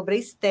outra. E é sobre a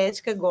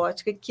estética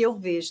gótica que eu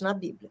vejo na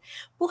Bíblia.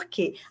 Por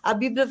quê? A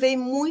Bíblia veio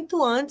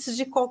muito antes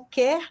de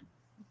qualquer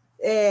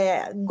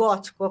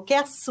gótico,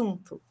 qualquer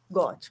assunto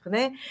gótico,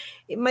 né?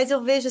 Mas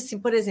eu vejo assim,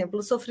 por exemplo,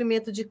 o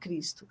sofrimento de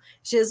Cristo.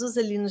 Jesus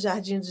ali no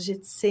jardim do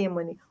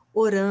Getsêmani,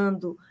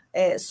 orando,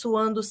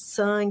 suando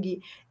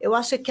sangue. Eu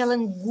acho aquela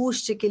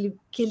angústia que ele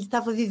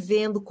estava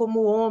vivendo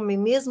como homem,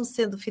 mesmo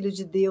sendo filho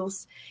de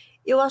Deus.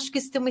 Eu acho que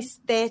isso tem uma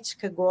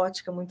estética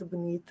gótica muito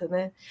bonita,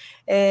 né?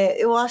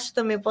 Eu acho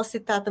também, posso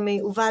citar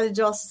também o Vale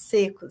de Ossos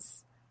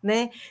Secos,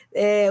 né?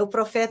 O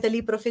profeta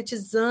ali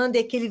profetizando, e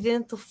aquele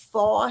vento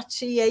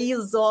forte, e aí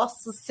os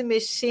ossos se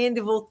mexendo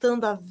e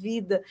voltando à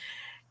vida.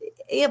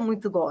 E é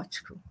muito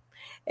gótico.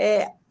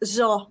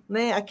 Jó,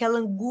 né? Aquela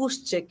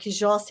angústia que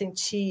Jó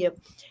sentia,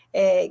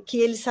 que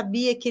ele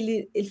sabia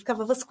que ele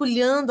ficava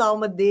vasculhando a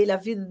alma dele, a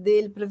vida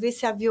dele, para ver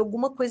se havia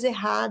alguma coisa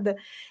errada.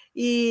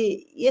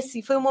 E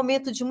assim, foi um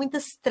momento de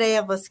muitas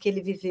trevas que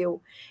ele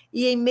viveu.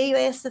 E em meio a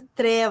essa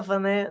treva,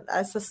 né, a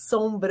essa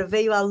sombra,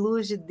 veio a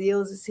luz de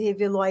Deus e se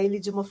revelou a ele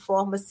de uma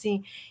forma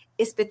assim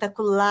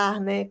espetacular,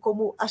 né?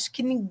 Como acho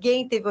que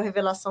ninguém teve uma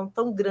revelação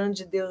tão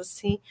grande de Deus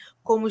assim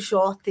como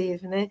Jó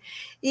teve, né?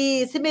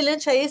 E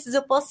semelhante a esses,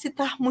 eu posso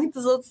citar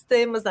muitos outros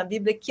temas na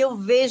Bíblia que eu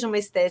vejo uma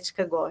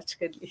estética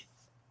gótica ali.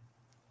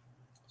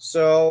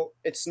 So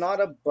it's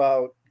not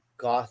about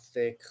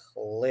Gothic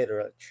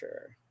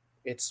literature.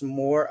 It's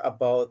more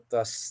about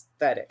the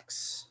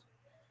aesthetics.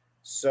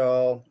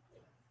 So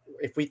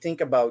if we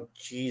think about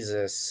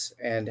Jesus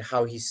and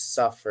how he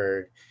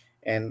suffered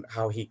and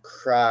how he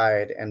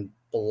cried and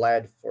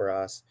bled for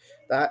us,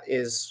 that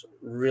is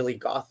really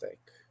Gothic.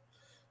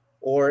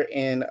 Or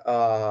in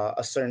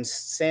a certain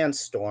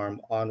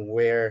sandstorm on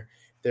where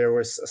there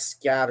was a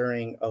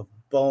scattering of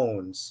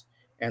bones,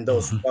 and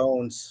those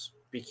bones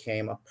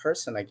became a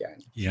person again.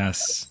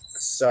 Yes.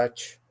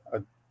 Such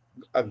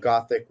a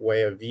Gothic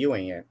way of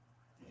viewing it.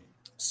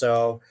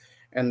 So,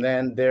 and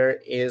then there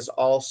is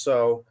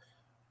also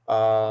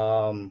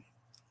the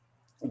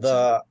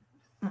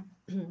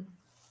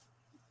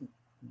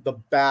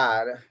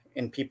bad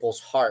in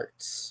people's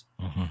hearts,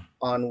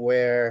 on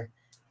where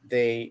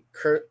they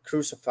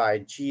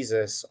crucified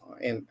Jesus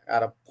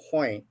at a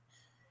point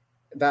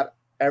that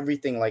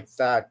everything like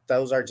that,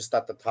 those are just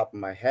at the top of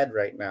my head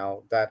right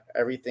now, that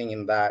everything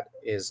in that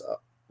is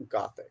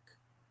Gothic.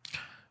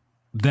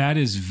 That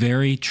is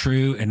very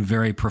true and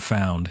very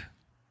profound.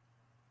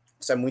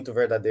 Isso é muito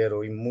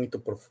verdadeiro e muito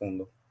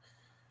profundo.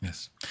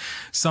 Yes.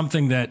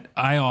 Something that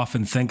I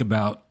often think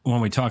about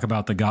when we talk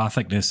about the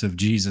Gothicness of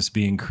Jesus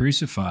being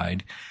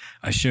crucified.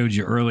 I showed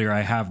you earlier,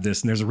 I have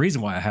this, and there's a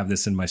reason why I have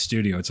this in my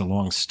studio. It's a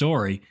long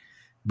story,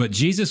 but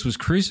Jesus was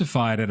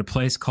crucified at a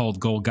place called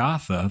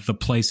Golgotha, the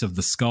place of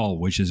the skull,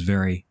 which is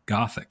very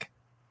Gothic.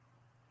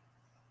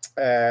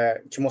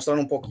 Te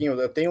mostrando pouquinho,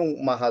 eu tenho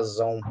uma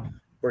razão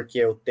porque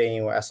eu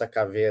tenho essa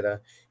caveira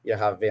e a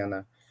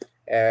Ravenna.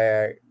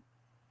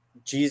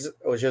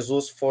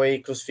 Jesus foi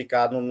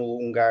crucificado num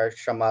lugar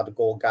chamado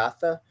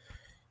Golgotha,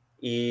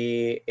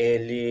 e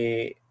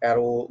ele era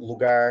o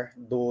lugar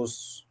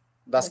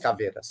das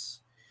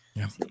caveiras.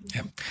 Yeah.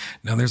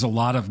 Now, there's a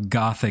lot of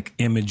Gothic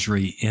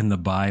imagery in the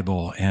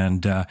Bible,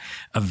 and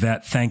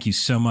Yvette, thank you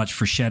so much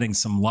for shedding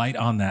some light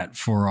on that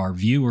for our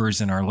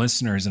viewers and our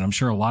listeners, and I'm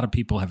sure a lot of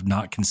people have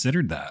not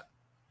considered that.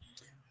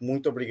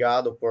 Muito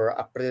obrigado por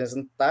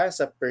apresentar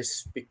essa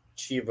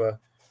perspectiva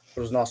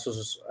para os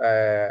nossos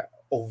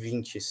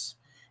ouvintes.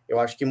 Eu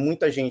acho que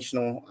muita gente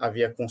não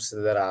havia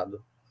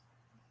considerado.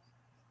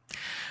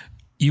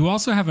 You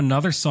also have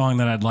another song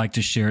that I'd like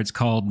to share. It's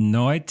called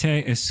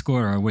Noite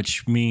Escura,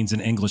 which means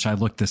in English, I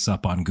looked this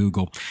up on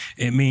Google.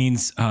 It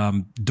means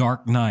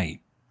dark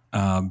night.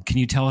 Can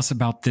you tell us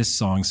about this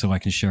song so I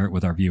can share it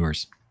with our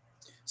viewers?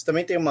 Você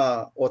também tem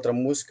uma outra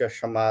música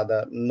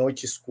chamada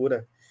Noite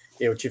Escura.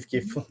 Eu tive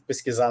que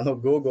pesquisar no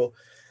Google.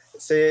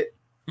 Você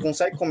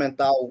consegue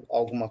comentar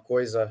alguma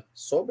coisa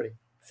sobre?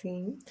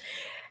 Sim.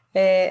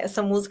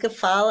 Essa música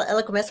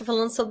ela começa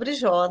falando sobre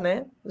Jó,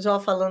 né? Jó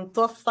falando,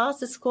 tua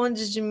face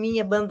esconde de mim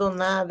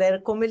abandonada, era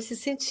como ele se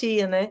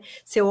sentia, né?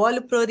 Se eu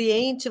olho para o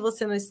Oriente,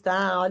 você não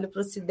está, olho para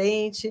o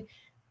Ocidente,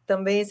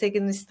 também sei que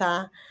não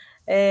está,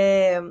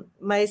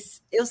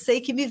 mas eu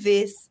sei que me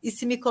vês, e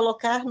se me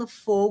colocar no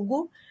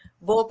fogo,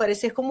 vou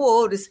aparecer como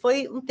ouro. Isso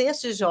foi um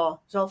texto de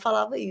Jó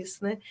falava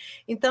isso, né?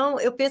 Então,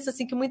 eu penso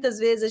assim que muitas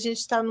vezes a gente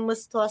está numa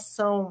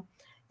situação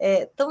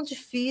tão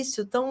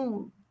difícil,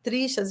 tão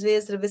triste, às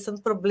vezes,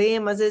 atravessando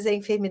problemas, às vezes é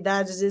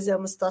enfermidade, às vezes é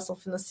uma situação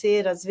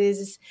financeira, às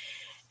vezes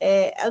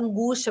é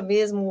angústia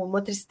mesmo,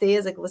 uma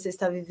tristeza que você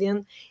está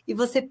vivendo, e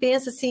você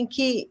pensa assim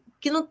que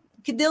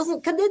Deus,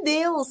 cadê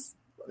Deus?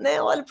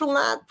 Né? Olho para um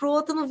lado, para o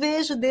outro, não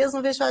vejo Deus,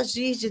 não vejo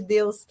agir de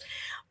Deus,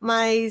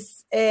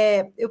 mas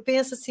eu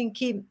penso assim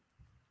que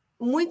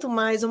muito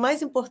mais, o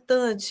mais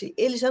importante,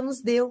 ele já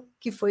nos deu,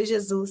 que foi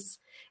Jesus.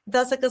 Então,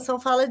 essa canção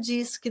fala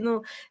disso, que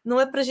não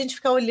é para a gente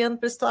ficar olhando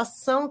para a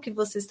situação que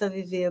você está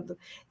vivendo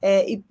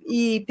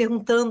e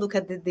perguntando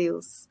cadê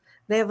Deus.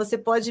 Né? Você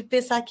pode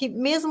pensar que,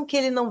 mesmo que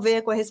ele não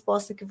venha com a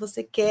resposta que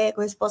você quer,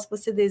 com a resposta que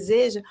você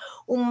deseja,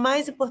 o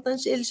mais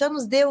importante, ele já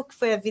nos deu, que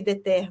foi a vida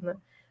eterna.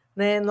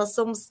 Né? Nós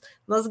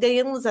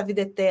ganhamos a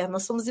vida eterna,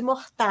 nós somos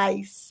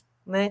imortais,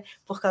 né?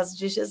 Por causa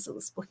de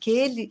Jesus,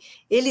 porque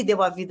ele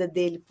deu a vida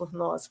dele por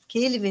nós, porque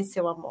ele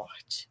venceu a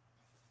morte.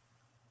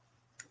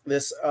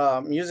 This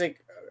music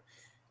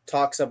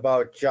talks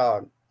about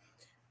John.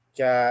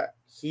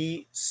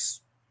 He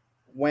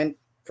went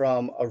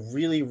from a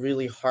really,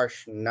 really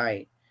harsh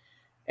night,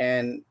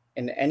 and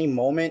in any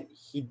moment,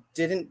 he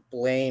didn't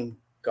blame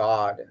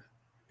God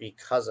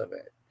because of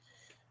it.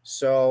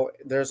 So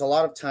there's a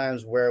lot of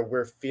times where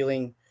we're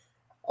feeling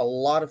a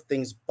lot of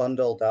things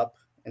bundled up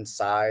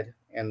inside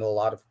and a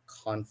lot of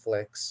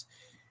conflicts,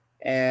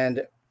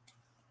 and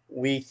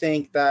we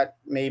think that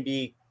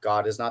maybe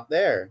God is not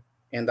there.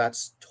 And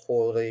that's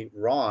totally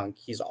wrong.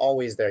 He's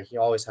always there. He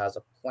always has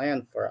a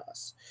plan for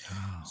us.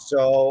 Oh.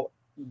 So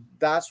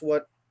that's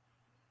what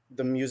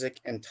the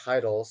music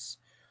entitles,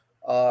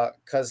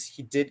 because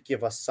he did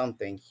give us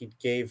something. He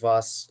gave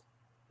us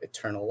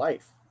eternal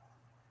life.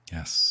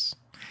 Yes.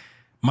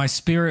 My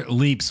spirit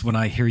leaps when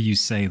I hear you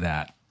say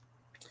that.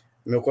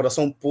 Meu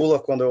coração pula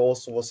quando eu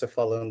ouço você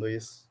falando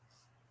isso.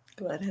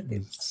 Glória a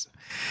Deus.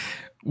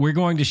 We're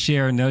going to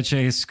share Noche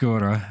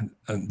Escura,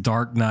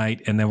 Dark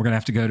Night, and then we're going to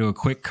have to go to a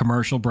quick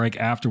commercial break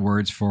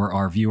afterwards for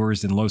our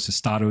viewers in Los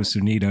Estados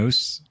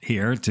Unidos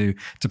here to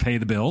pay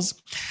the bills.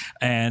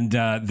 And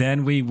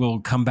then we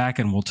will come back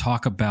and we'll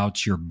talk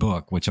about your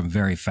book, which I'm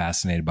very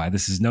fascinated by.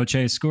 This is Noche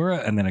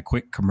Escura, and then a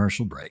quick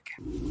commercial break.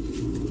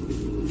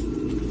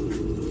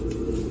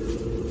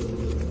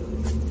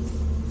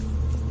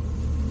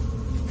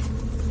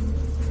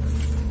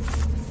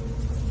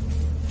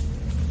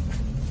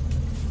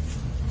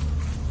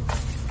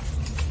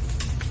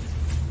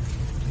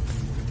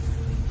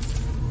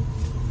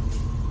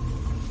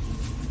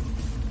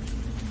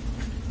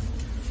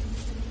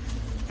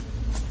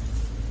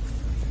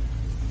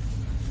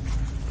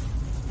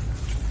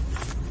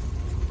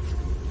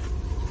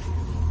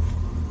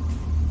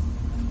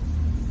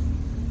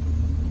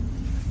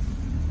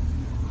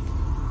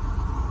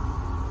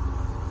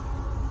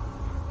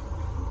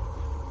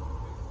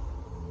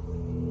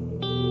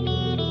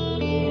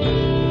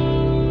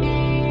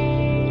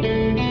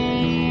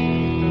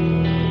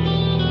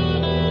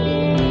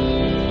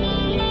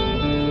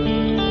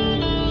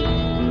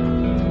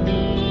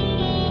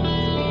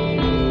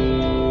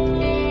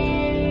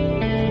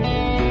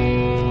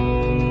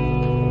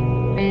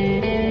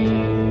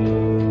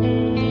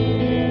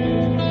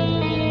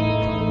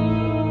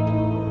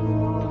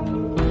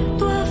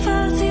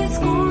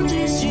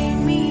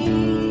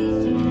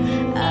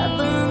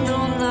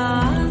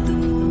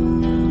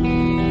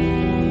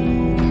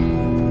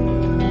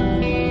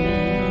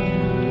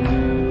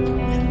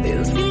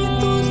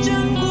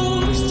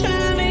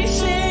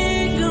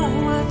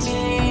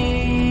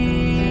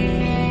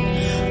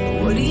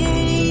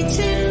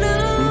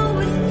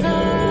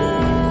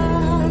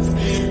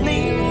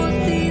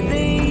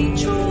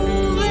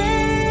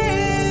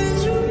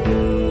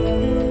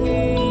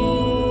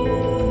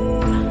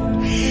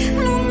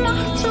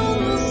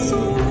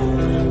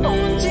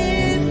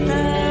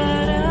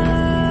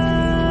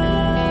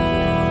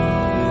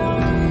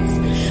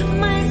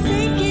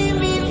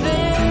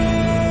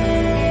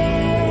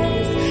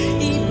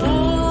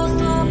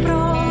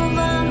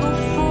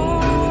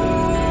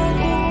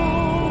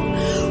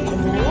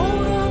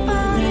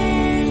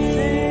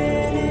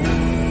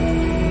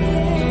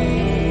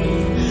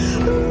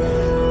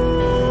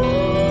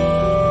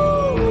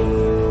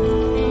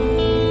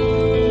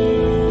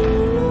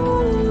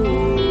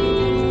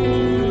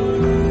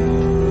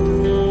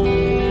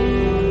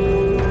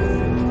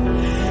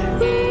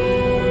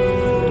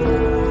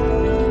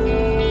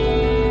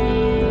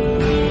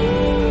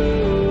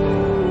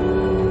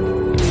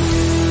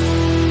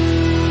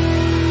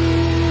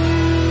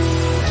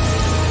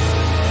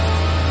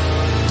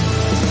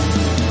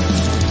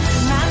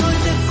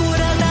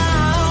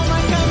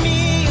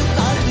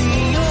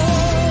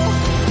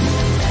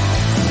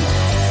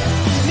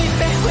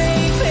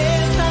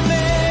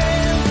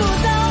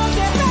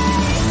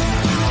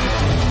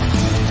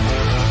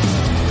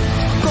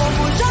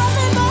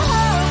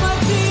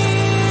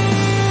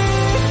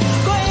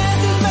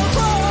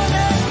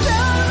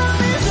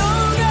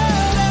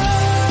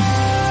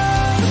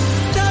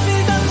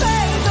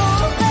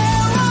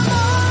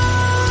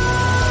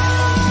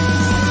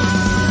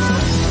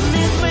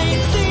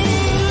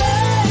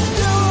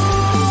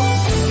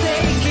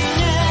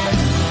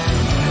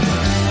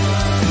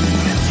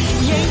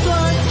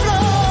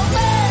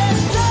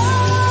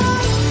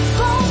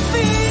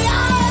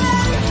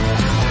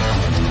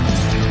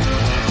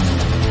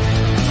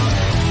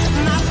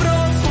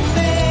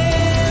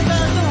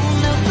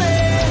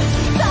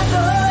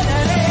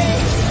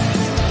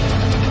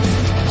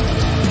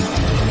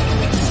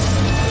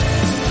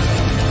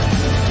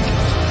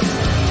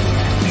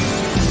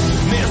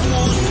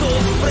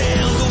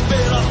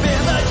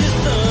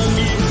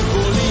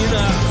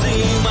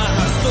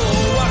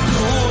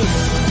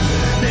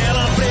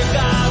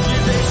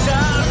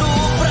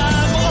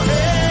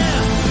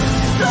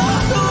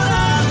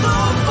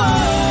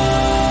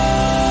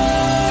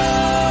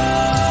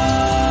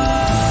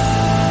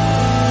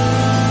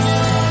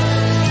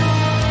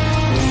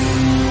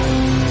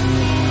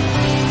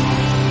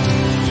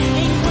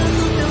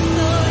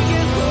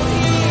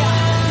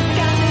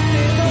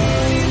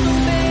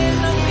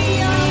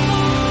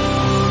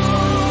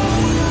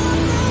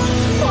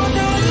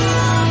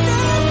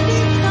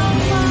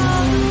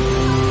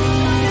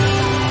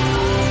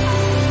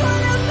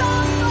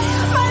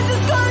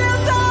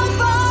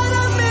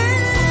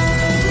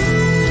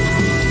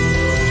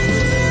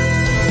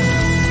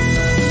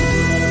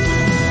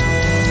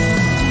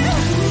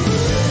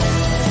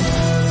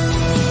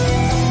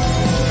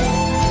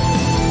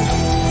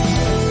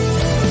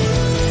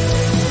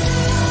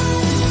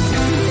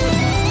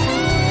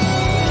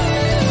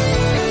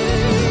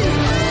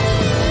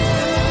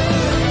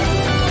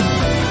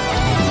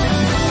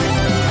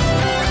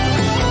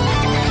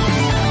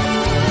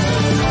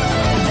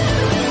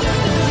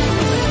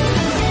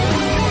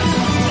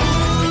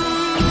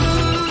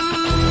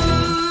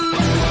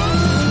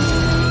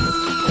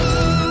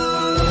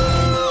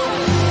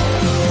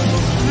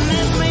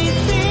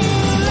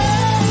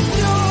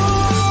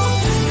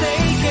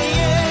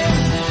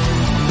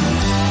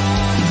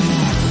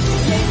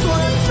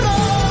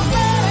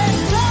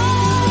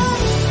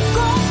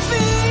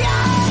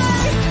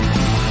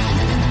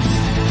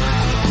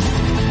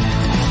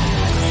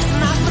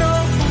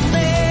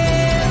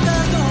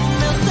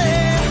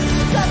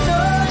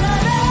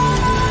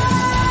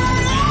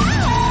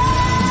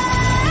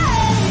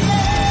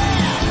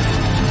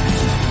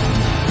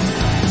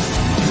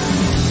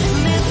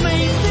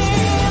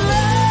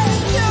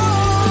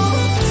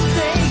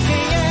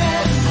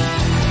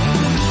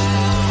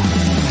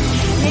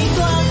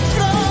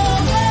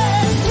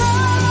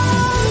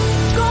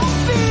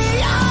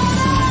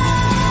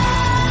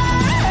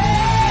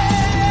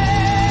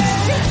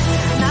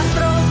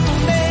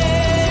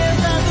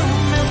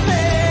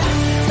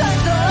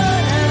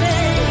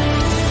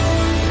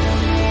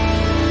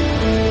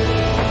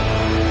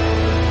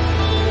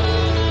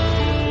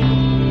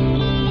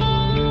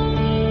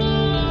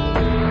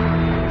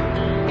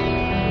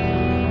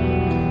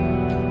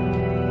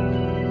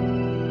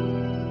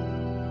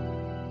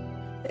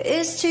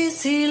 Neste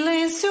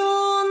silêncio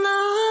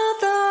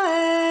nada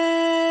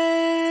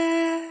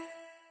é,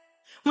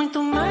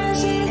 muito mais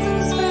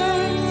Jesus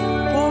fez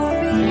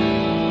por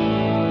mim.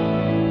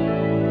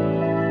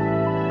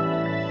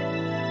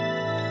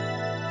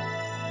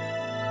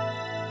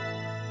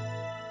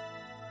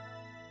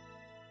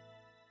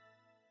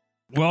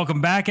 Welcome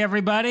back,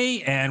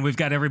 everybody. And we've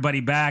got everybody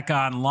back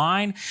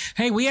online.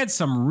 Hey, we had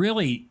some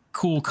really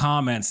cool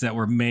comments that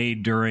were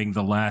made during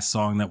the last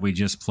song that we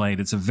just played.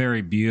 It's a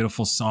very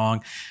beautiful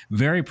song,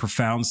 very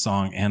profound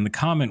song. And the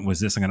comment was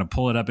this. I'm going to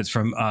pull it up. It's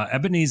from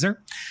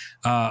Ebenezer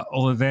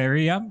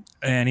Oliveria.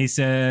 And he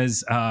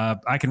says,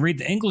 I can read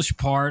the English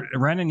part.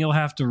 Renan, you'll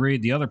have to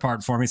read the other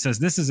part for me. He says,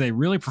 this is a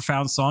really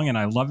profound song and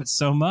I love it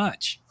so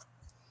much.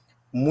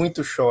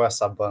 Muito show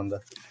essa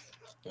banda.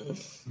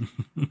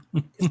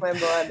 It's my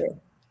brother.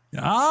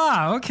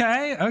 Ah,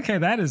 okay. Okay,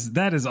 that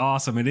is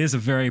awesome. It is a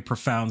very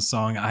profound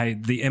song.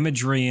 The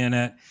imagery in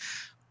it,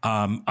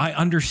 I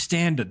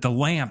understand it, the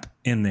lamp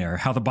in there,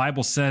 how the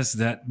Bible says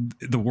that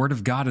the word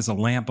of God is a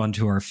lamp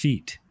unto our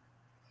feet.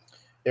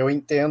 Eu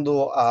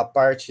entendo a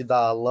parte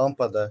da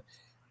lâmpada,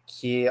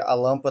 que a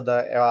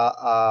lâmpada é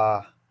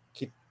a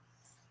que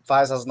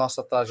faz a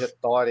nossa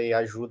trajetória e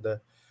ajuda.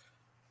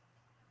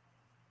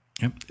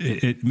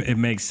 It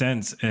makes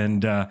sense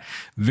and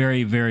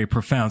very, very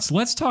profound. So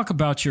let's talk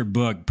about your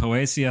book,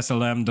 Poesias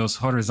além dos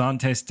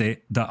Horizontes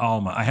da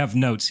Alma. I have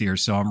notes here,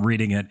 so I'm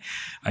reading it.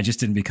 I just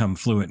didn't become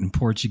fluent in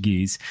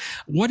Portuguese.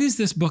 What is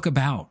this book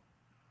about?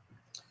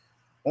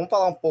 Vamos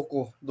falar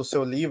pouco do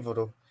seu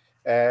livro.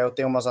 Eu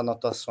tenho umas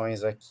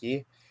anotações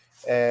aqui.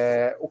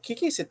 O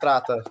que se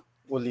trata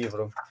o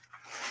livro?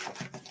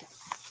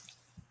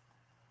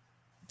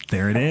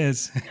 There it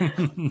is.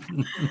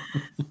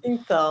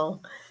 Então...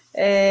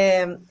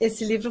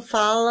 esse livro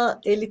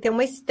ele tem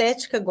uma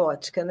estética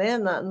gótica, né,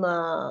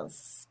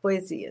 nas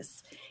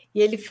poesias. E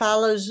ele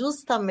fala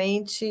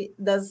justamente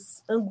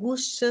das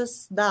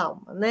angústias da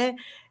alma, né?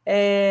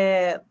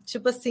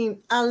 Tipo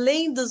assim,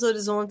 além dos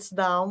horizontes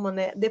da alma,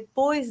 né?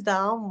 Depois da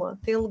alma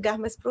tem um lugar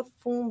mais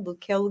profundo,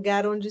 que é o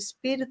lugar onde o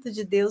Espírito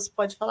de Deus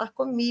pode falar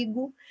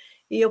comigo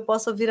e eu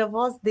posso ouvir a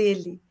voz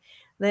dele.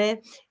 Né?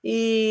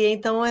 E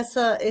então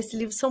esse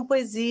livro são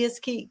poesias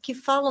que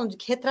falam,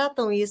 que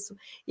retratam isso,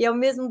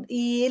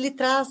 e ele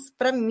traz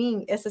para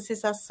mim essa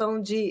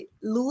sensação de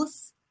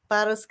luz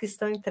para os que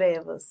estão em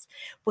trevas,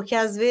 porque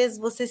às vezes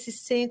você se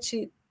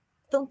sente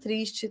tão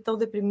triste, tão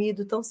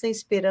deprimido, tão sem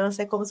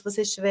esperança, é como se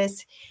você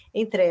estivesse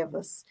em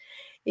trevas.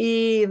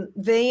 E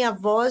vem a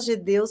voz de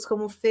Deus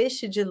como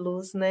feixe de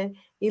luz, né?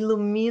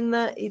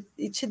 Ilumina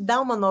e te dá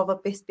uma nova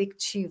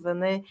perspectiva,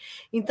 né?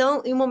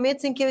 Então, em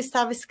momentos em que eu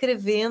estava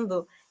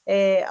escrevendo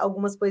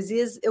algumas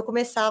poesias, eu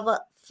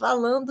começava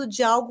falando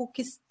de algo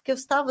que eu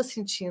estava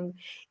sentindo.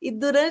 E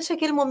durante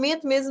aquele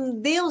momento mesmo,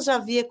 Deus já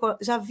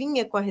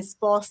vinha com a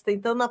resposta.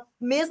 Então, na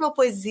mesma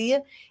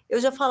poesia,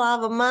 eu já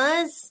falava,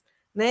 mas,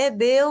 né,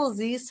 Deus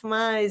isso,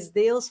 mas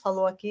Deus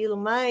falou aquilo,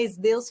 mas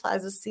Deus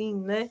faz assim,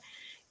 né?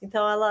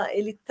 Então,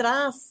 ele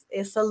traz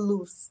essa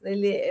luz,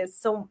 ele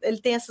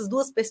tem essas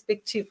duas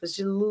perspectivas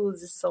de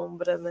luz e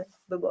sombra, né,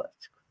 do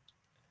gótico.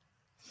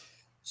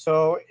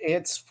 So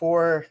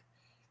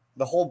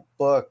the whole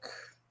book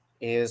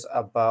is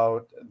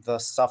about the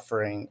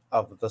suffering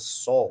of the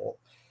soul.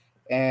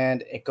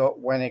 And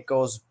when it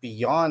goes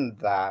beyond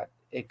that,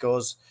 it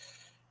goes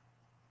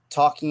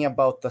talking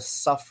about the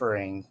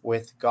suffering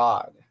with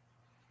God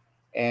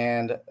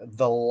and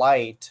the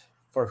light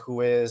for who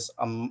is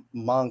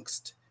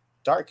amongst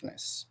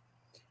darkness.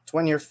 It's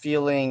when you're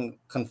feeling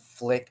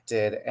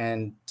conflicted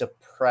and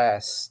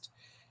depressed,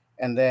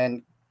 and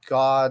then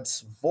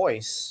God's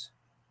voice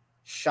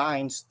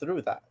shines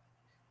through that.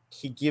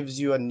 He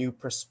gives you a new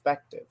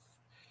perspective.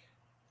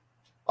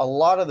 A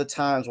lot of the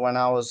times when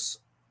I was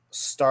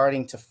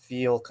starting to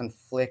feel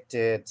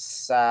conflicted,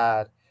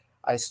 sad,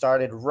 I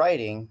started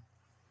writing,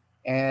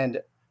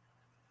 and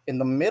in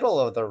the middle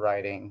of the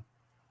writing,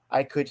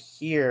 I could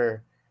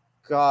hear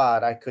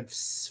God, I could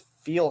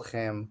feel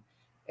him,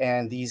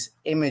 and these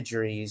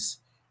imageries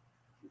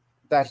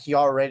that he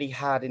already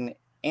had an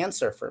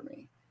answer for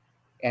me.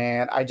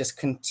 And I just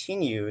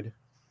continued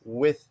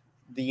with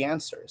the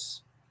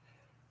answers.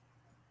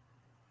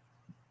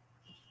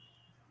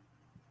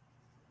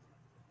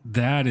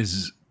 That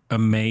is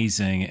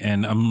amazing.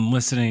 And I'm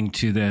listening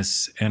to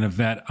this, and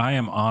Yvette, I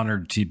am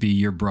honored to be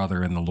your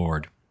brother in the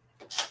Lord.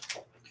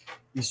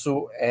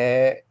 Isso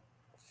é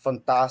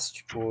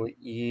fantástico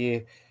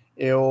e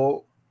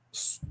eu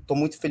estou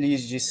muito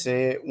feliz de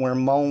ser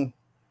irmão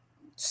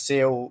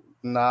seu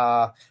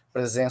na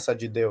presença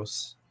de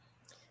Deus.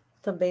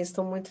 Também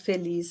estou muito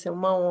feliz, é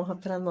uma honra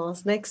para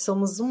nós, né? Que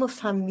somos uma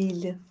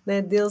família,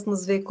 né? Deus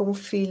nos vê como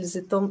filhos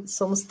e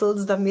somos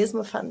todos da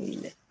mesma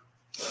família.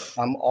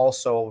 I'm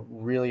also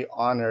really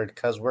honored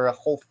because we're a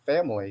whole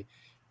family.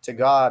 To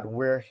God,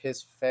 we're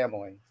his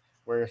family.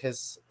 We're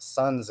his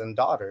sons and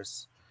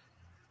daughters.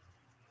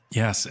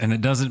 Yes, and it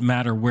doesn't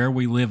matter where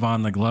we live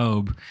on the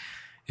globe.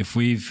 If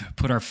we've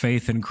put our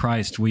faith in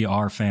Christ, we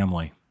are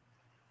family.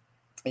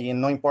 E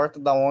não importa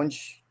de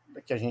onde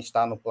que a gente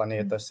está no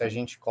planeta. Se a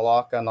gente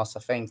coloca a nossa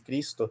fé em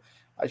Cristo,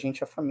 a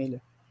gente é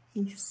família.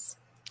 Isso.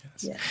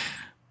 Yes. Yeah.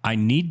 I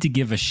need to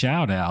give a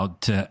shout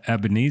out to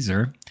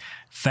Ebenezer.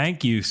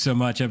 Thank you so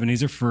much,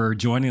 Ebenezer, for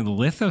joining the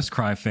Lithos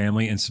Cry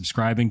family and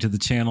subscribing to the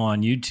channel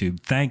on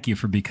YouTube. Thank you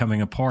for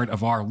becoming a part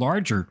of our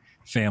larger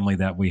family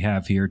that we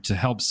have here to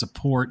help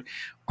support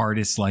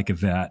artists like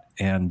Yvette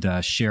and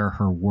share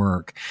her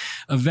work.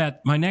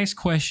 Yvette, my next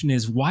question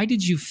is, why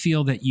did you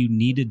feel that you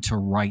needed to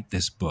write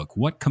this book?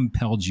 What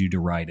compelled you to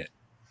write it?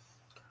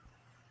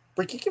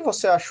 Por que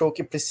você achou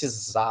que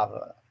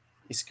precisava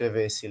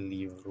escrever esse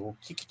livro? O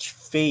que te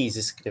fez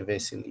escrever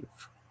esse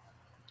livro?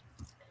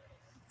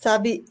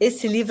 Sabe,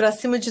 esse livro,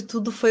 acima de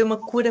tudo, foi uma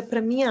cura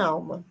para minha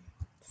alma,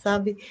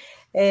 sabe?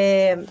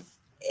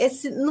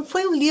 Esse não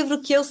foi um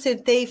livro que eu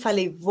sentei e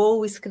falei,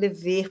 vou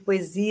escrever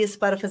poesias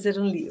para fazer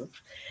um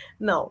livro.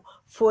 Não,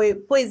 foi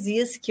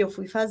poesias que eu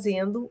fui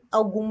fazendo,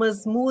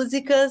 algumas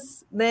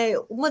músicas, né?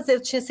 Umas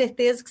eu tinha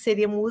certeza que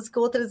seria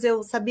música, outras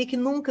eu sabia que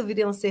nunca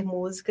viriam ser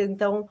música,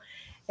 então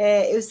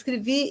eu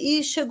escrevi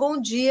e chegou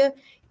um dia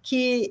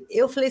que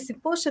eu falei assim,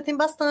 poxa, tem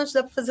bastante,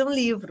 dá para fazer um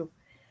livro.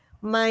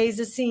 Mas,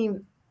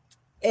 assim,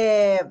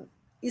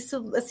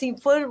 isso assim,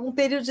 foi um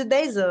período de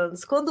 10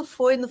 anos. Quando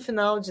foi no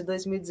final de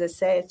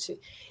 2017,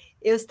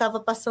 eu estava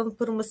passando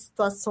por umas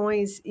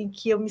situações em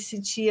que eu me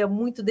sentia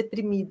muito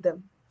deprimida.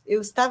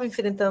 Eu estava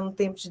enfrentando um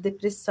tempo de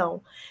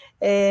depressão,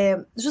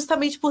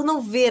 justamente por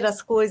não ver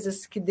as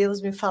coisas que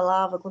Deus me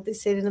falava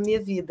acontecerem na minha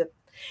vida.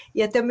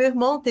 E até meu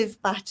irmão teve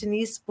parte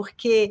nisso,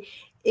 porque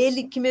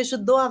ele que me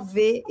ajudou a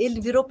ver, ele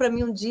virou para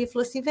mim um dia e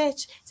falou assim,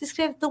 Vete, você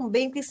escreve tão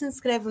bem, por que você não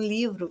escreve um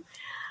livro?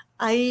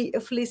 Aí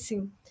eu falei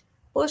assim,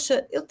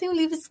 poxa, eu tenho um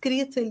livro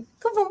escrito. Ele,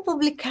 então vamos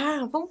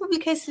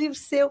publicar esse livro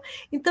seu.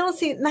 Então,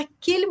 assim,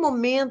 naquele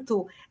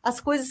momento,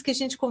 as coisas que a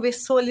gente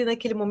conversou ali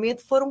naquele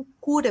momento foram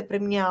cura para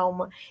minha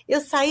alma.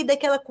 Eu saí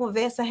daquela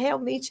conversa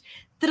realmente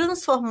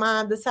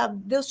transformada, sabe?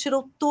 Deus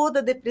tirou toda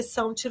a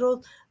depressão,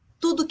 tirou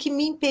tudo que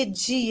me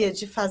impedia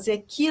de fazer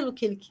aquilo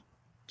que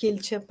ele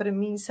tinha para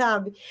mim,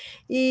 sabe?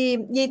 E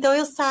então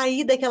eu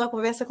saí daquela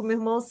conversa com meu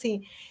irmão,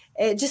 assim,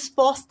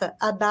 disposta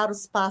a dar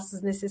os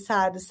passos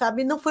necessários,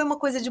 sabe? Não foi uma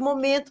coisa de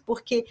momento,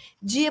 porque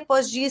dia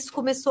após dia isso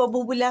começou a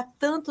borbulhar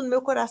tanto no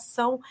meu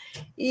coração,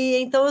 e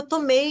então eu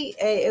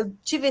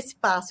tive esse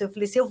passo, eu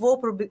falei assim, eu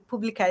vou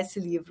publicar esse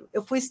livro.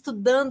 Eu fui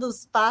estudando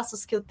os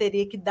passos que eu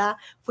teria que dar,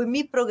 fui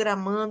me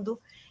programando,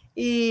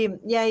 e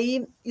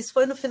aí isso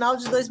foi no final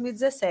de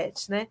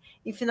 2017, né?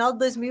 Em final de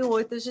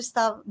 2018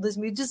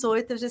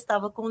 eu já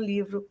estava com o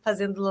livro,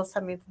 fazendo o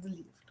lançamento do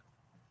livro.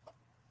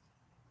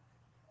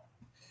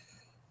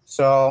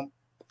 So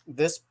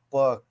this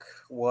book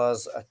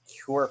was a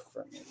cure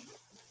for me.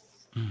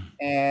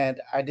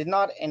 And I did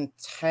not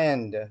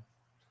intend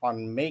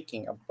on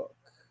making a book.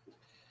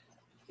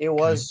 It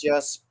was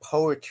just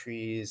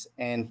poetries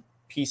and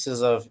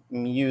pieces of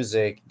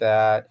music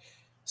that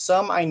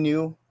some I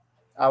knew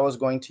I was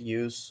going to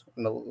use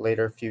in the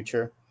later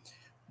future,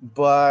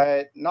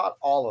 but not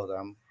all of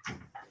them.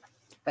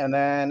 And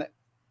then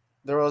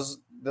there was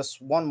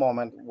this one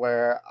moment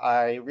where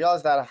I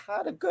realized that I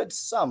had a good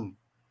sum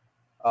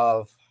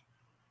of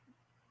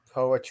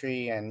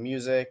poetry and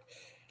music,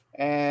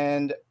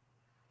 and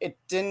it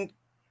didn't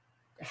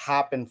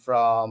happen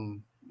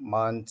from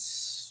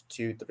months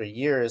to 3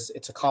 years.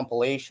 It's a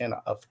compilation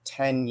of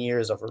 10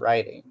 years of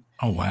writing.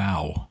 Oh,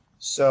 wow.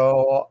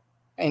 So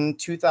in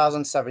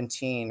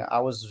 2017, I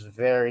was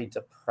very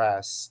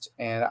depressed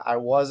and I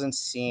wasn't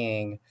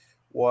seeing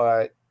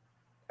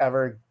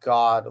whatever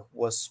God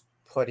was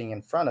putting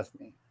in front of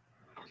me.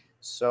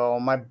 So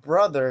my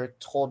brother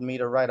told me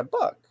to write a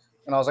book,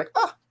 and I was like,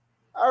 I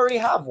already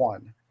have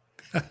one.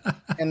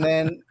 And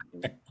then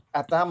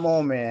at that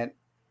moment,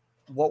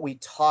 what we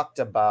talked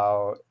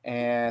about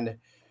and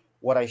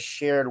what I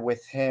shared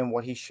with him,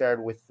 what he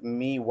shared with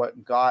me,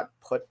 what God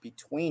put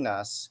between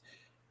us,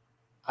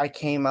 I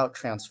came out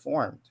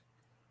transformed.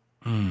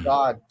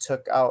 God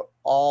took out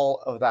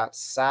all of that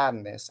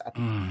sadness at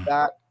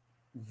that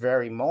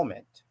very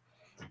moment.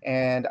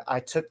 And I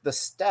took the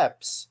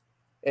steps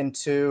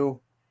into,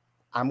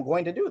 I'm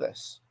going to do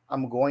this.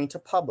 I'm going to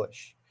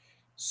publish.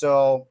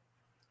 So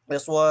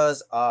this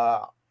was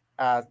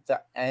at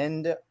the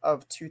end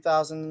of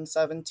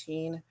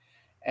 2017.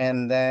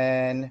 And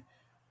then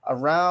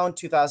around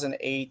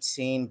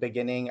 2018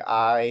 beginning,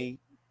 I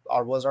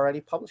was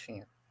already publishing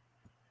it.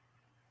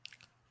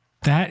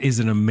 That is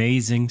an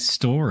amazing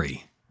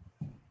story.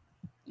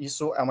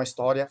 Isso é uma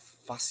história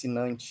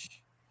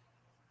fascinante.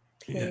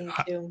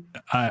 Thank you.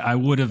 I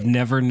would have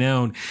never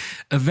known.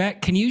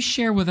 Yvette, can you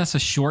share with us a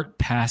short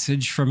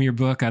passage from your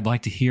book? I'd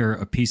like to hear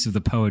a piece of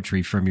the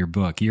poetry from your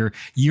book.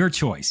 Your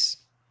choice.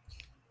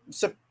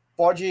 Você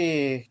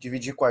pode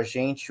dividir com a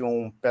gente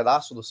um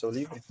pedaço do seu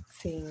livro?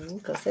 Sim,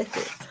 com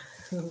certeza.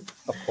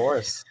 Of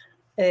course.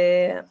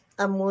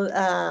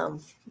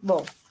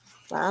 Bom,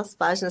 as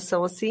páginas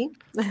são assim,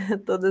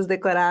 todas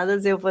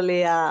decoradas. Eu vou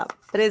ler a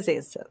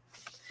presença.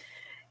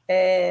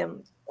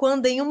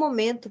 Quando em um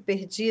momento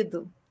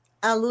perdido,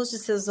 a luz de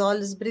seus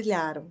olhos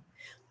brilharam.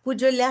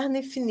 Pude olhar no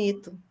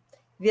infinito.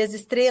 Vi as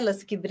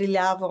estrelas que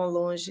brilhavam ao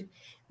longe.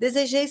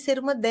 Desejei ser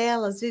uma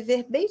delas,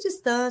 viver bem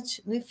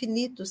distante, no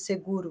infinito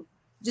seguro,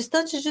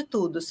 distante de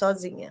tudo,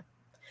 sozinha.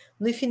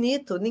 No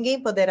infinito, ninguém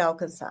poderá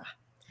alcançar.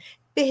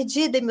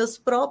 Perdida em meus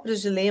próprios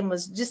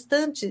dilemas,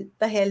 distante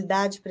da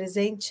realidade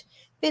presente,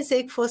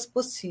 pensei que fosse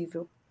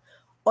possível.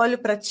 Olho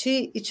para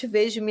ti e te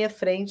vejo em minha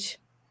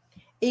frente.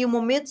 Em um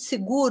momento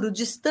seguro,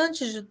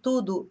 distante de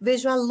tudo,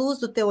 vejo a luz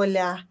do teu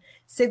olhar,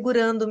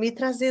 segurando-me e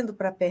trazendo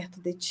para perto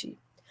de ti.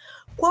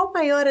 Qual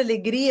maior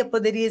alegria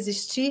poderia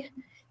existir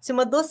se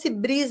uma doce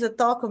brisa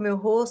toca o meu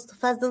rosto,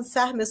 faz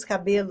dançar meus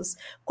cabelos?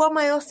 Qual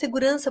maior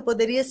segurança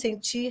poderia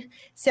sentir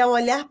se, ao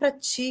olhar para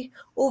ti,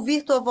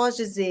 ouvir tua voz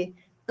dizer: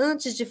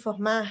 antes de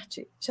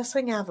formar-te, já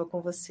sonhava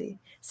com você,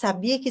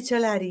 sabia que te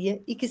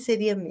olharia e que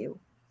seria meu.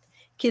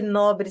 Que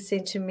nobre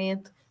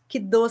sentimento, que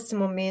doce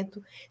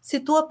momento. Se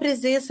tua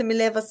presença me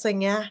leva a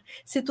sonhar,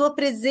 se tua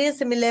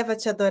presença me leva a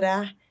te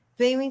adorar,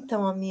 venho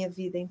então a minha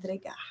vida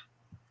entregar.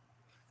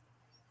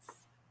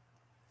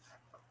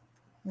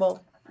 Bom,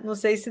 não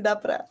sei se dá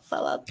para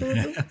falar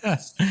tudo.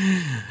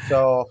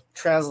 So,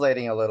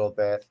 translating a little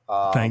bit.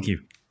 Thank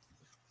you.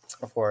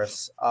 Of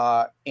course.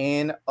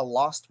 In a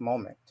lost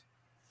moment,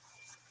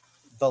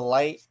 the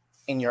light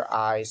in your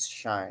eyes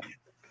shine.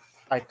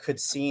 I could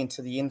see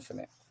into the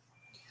infinite.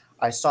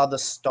 I saw the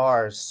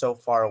stars so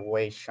far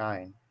away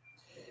shine.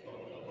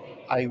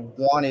 I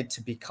wanted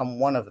to become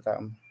one of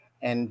them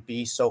and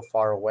be so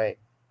far away,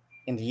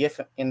 in the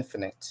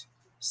infinite,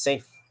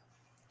 safe,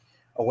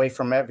 away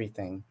from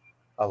everything,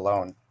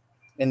 alone.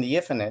 In the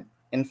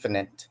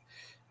infinite,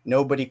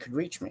 nobody could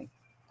reach me.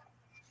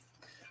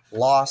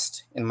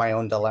 Lost in my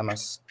own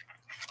dilemmas,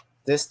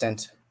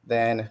 distant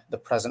than the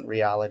present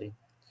reality.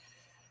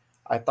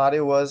 I thought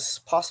it was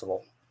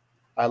possible.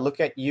 I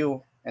look at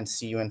you and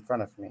see you in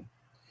front of me.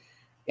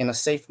 In a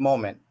safe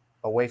moment,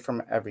 away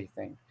from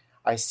everything,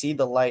 I see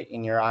the light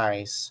in your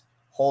eyes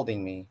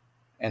holding me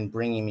and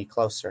bringing me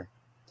closer.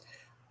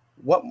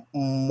 What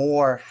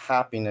more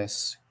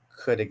happiness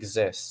could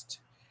exist?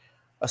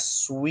 A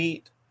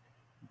sweet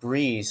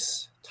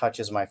breeze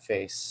touches my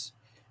face,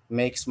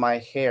 makes my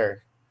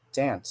hair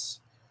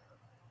dance.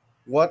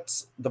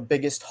 What's the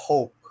biggest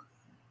hope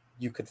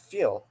you could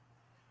feel?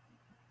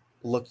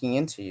 Looking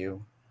into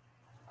you,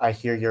 I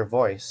hear your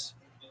voice.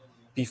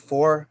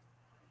 Before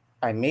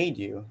I made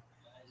you,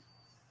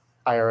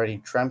 I already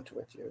dreamt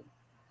with you.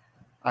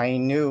 I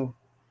knew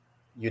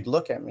you'd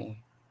look at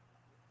me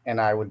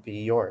and I would be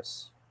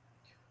yours.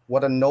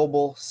 What a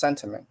noble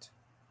sentiment.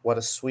 What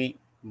a sweet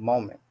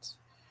moment.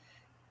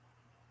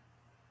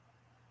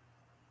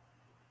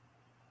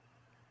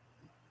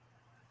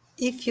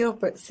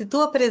 Se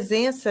tua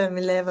presença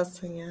me leva a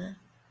sonhar.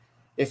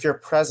 If your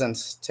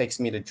presence takes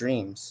me to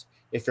dreams,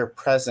 if your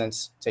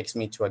presence takes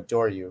me to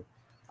adore you,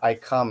 I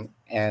come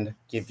and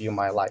give you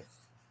my life.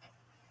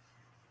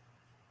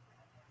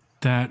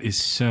 That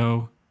is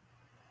so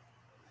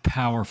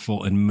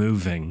powerful and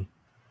moving.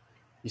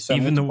 Isso é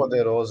muito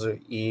poderoso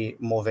e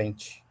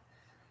movente.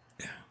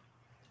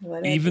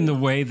 Even the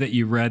way that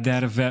you read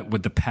that, Yvette,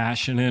 with the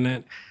passion in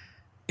it,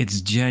 it's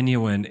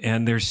genuine.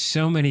 And there's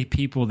so many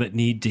people that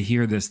need to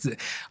hear this.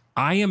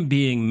 I am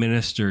being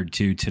ministered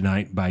to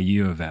tonight by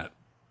you, Yvette.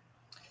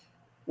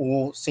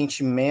 O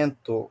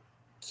sentimento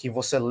que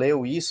você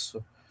leu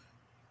isso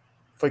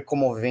foi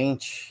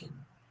comovente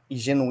e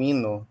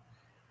genuíno.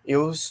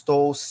 Eu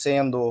estou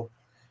sendo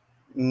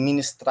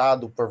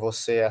ministrado por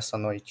você essa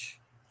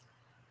noite.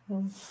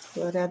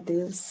 Glória a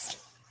Deus.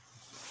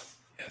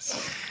 Yes.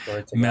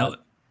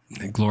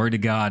 Glory to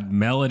God.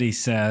 Melody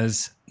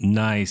says,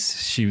 nice.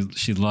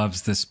 She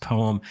loves this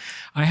poem.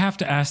 I have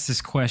to ask this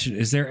question.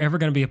 Is there ever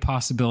going to be a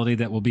possibility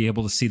that we'll be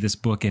able to see this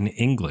book in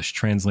English,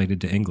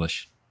 translated to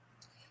English?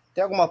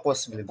 Tem alguma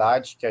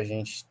possibilidade que a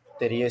gente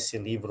teria esse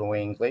livro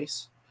em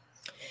inglês?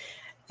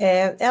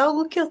 É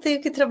algo que eu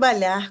tenho que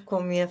trabalhar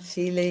com minha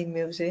filha e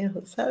meu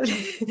genro, sabe?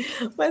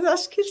 Mas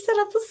acho que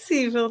será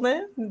possível,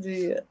 né? Um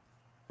dia.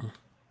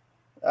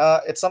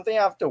 It's something I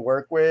have to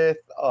work with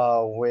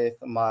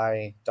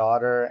my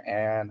daughter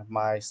and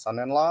my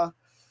son-in-law,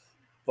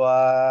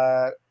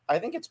 but I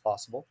think it's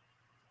possible.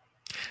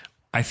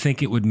 I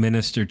think it would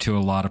minister to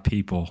a lot of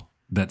people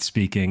that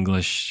speak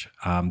English,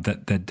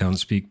 that don't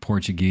speak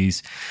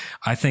Portuguese.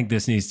 I think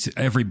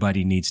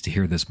everybody needs to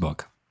hear this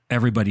book.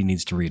 Everybody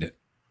needs to read it.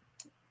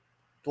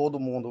 Todo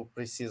mundo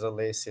precisa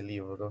ler esse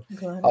livro.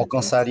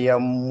 Alcançaria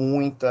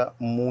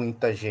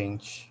muita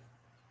gente.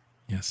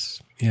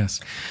 Yes, yes.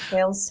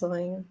 É um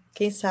sonho.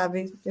 Quem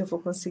sabe eu vou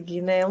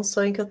conseguir, né? É um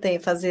sonho que eu tenho,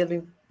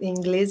 fazê-lo em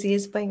inglês e em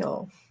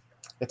espanhol.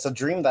 It's a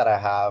dream that I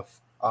have.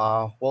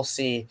 We'll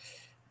see,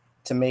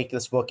 to make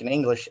this book in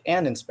English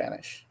and in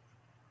Spanish.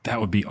 That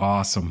would be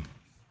awesome.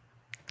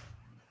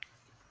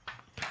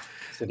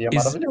 Seria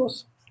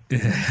maravilhoso.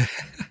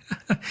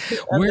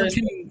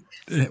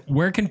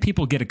 Where can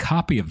people get a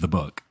copy of the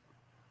book?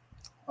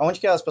 Onde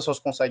que as pessoas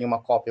conseguem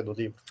uma cópia do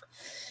livro?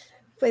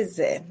 Pois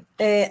é.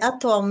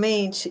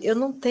 Atualmente eu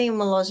não tenho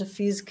uma loja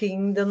física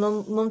ainda,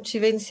 não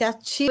tive a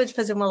iniciativa de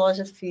fazer uma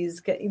loja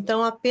física,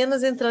 então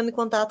apenas entrando em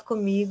contato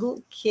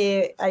comigo,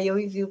 aí eu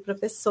envio para a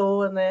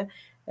pessoa, né?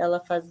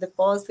 Ela faz o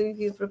depósito e eu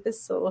envio para a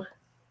pessoa.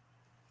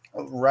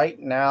 Right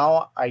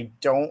now, I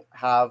don't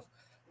have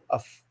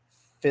a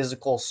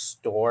physical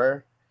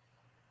store.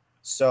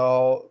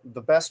 So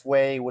the best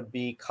way would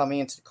be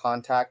coming into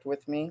contact with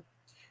me,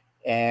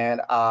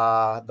 and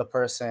the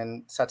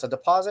person sets a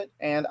deposit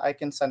and I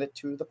can send it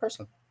to the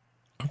person.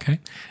 Okay.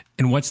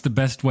 And what's the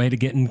best way to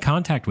get in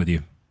contact with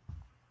you?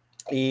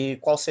 E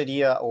qual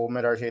seria o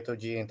melhor jeito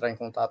de entrar em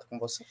contato com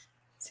você?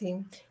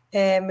 Sim.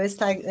 Meu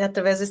Instagram,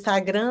 através do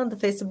Instagram, do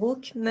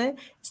Facebook, né?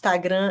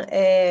 Instagram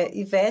é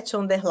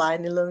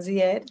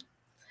Ivete_Lanzieri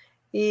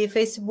e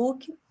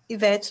Facebook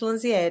Ivete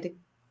Lanzieri.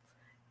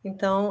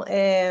 Então,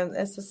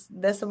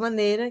 dessa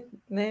maneira,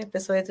 né? A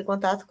pessoa entra em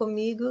contato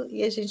comigo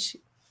e a gente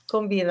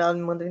combina, ela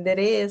me manda o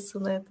endereço,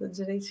 né? Tudo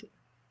direitinho.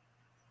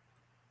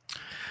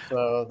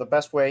 So the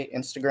best way,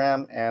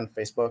 Instagram and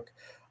Facebook.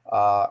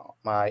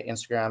 My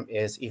Instagram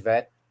is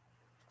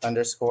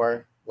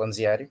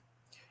Ivete_Lanzieri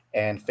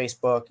and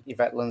Facebook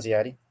Ivete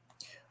Lanzieri.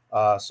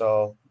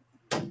 So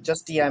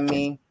just DM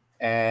me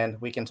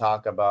and we can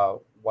talk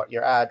about what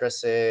your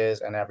address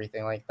is and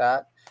everything like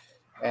that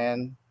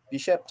and be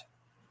shipped.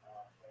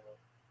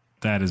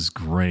 That is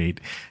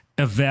great.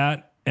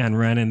 Yvette and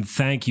Renan,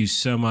 thank you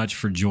so much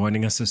for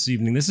joining us this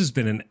evening. This has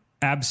been an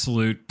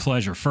absolute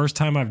pleasure. First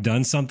time I've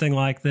done something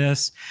like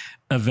this.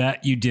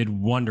 Yvette, you did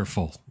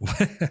wonderful.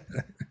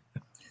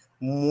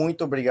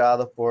 Muito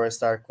obrigado por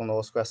estar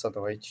conosco essa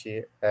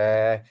noite.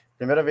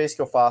 Primeira vez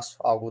que eu faço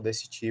algo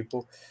desse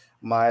tipo,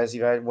 mas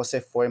você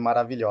foi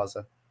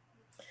maravilhosa.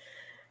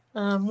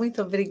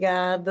 Muito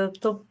obrigada.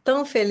 Estou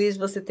tão feliz de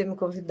você ter me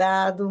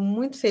convidado,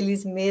 muito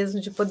feliz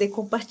mesmo de poder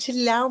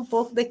compartilhar um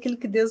pouco daquilo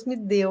que Deus me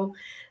deu,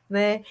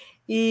 né?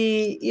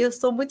 E eu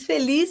estou muito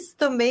feliz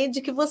também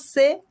de que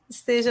você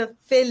esteja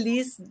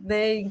feliz,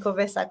 né, em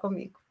conversar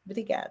comigo.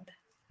 Obrigada.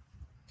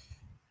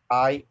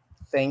 I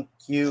thank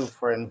you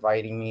for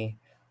inviting me.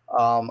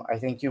 I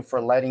thank you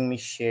for letting me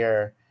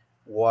share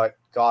what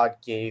God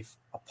gave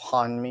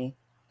upon me.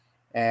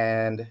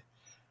 And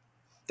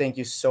thank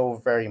you so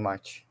very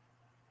much.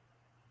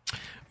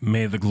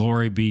 May the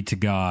glory be to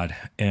God.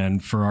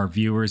 And for our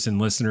viewers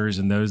and listeners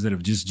and those that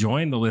have just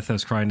joined the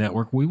Lithos Cry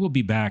Network, we will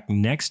be back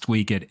next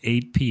week at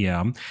 8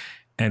 p.m.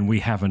 And we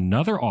have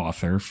another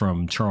author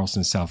from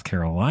Charleston, South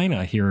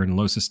Carolina, here in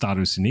Los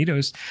Estados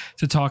Unidos,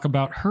 to talk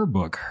about her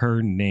book.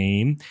 Her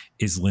name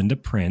is Linda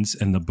Prince,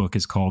 and the book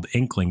is called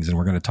Inklings. And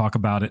we're going to talk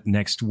about it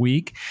next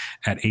week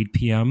at 8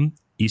 p.m.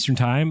 Eastern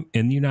Time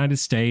in the United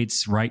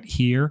States, right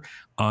here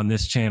on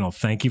this channel.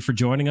 Thank you for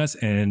joining us.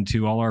 And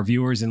to all our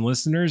viewers and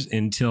listeners,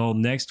 until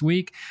next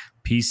week,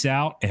 peace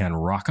out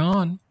and rock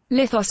on.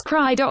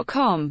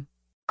 Lithoscry.com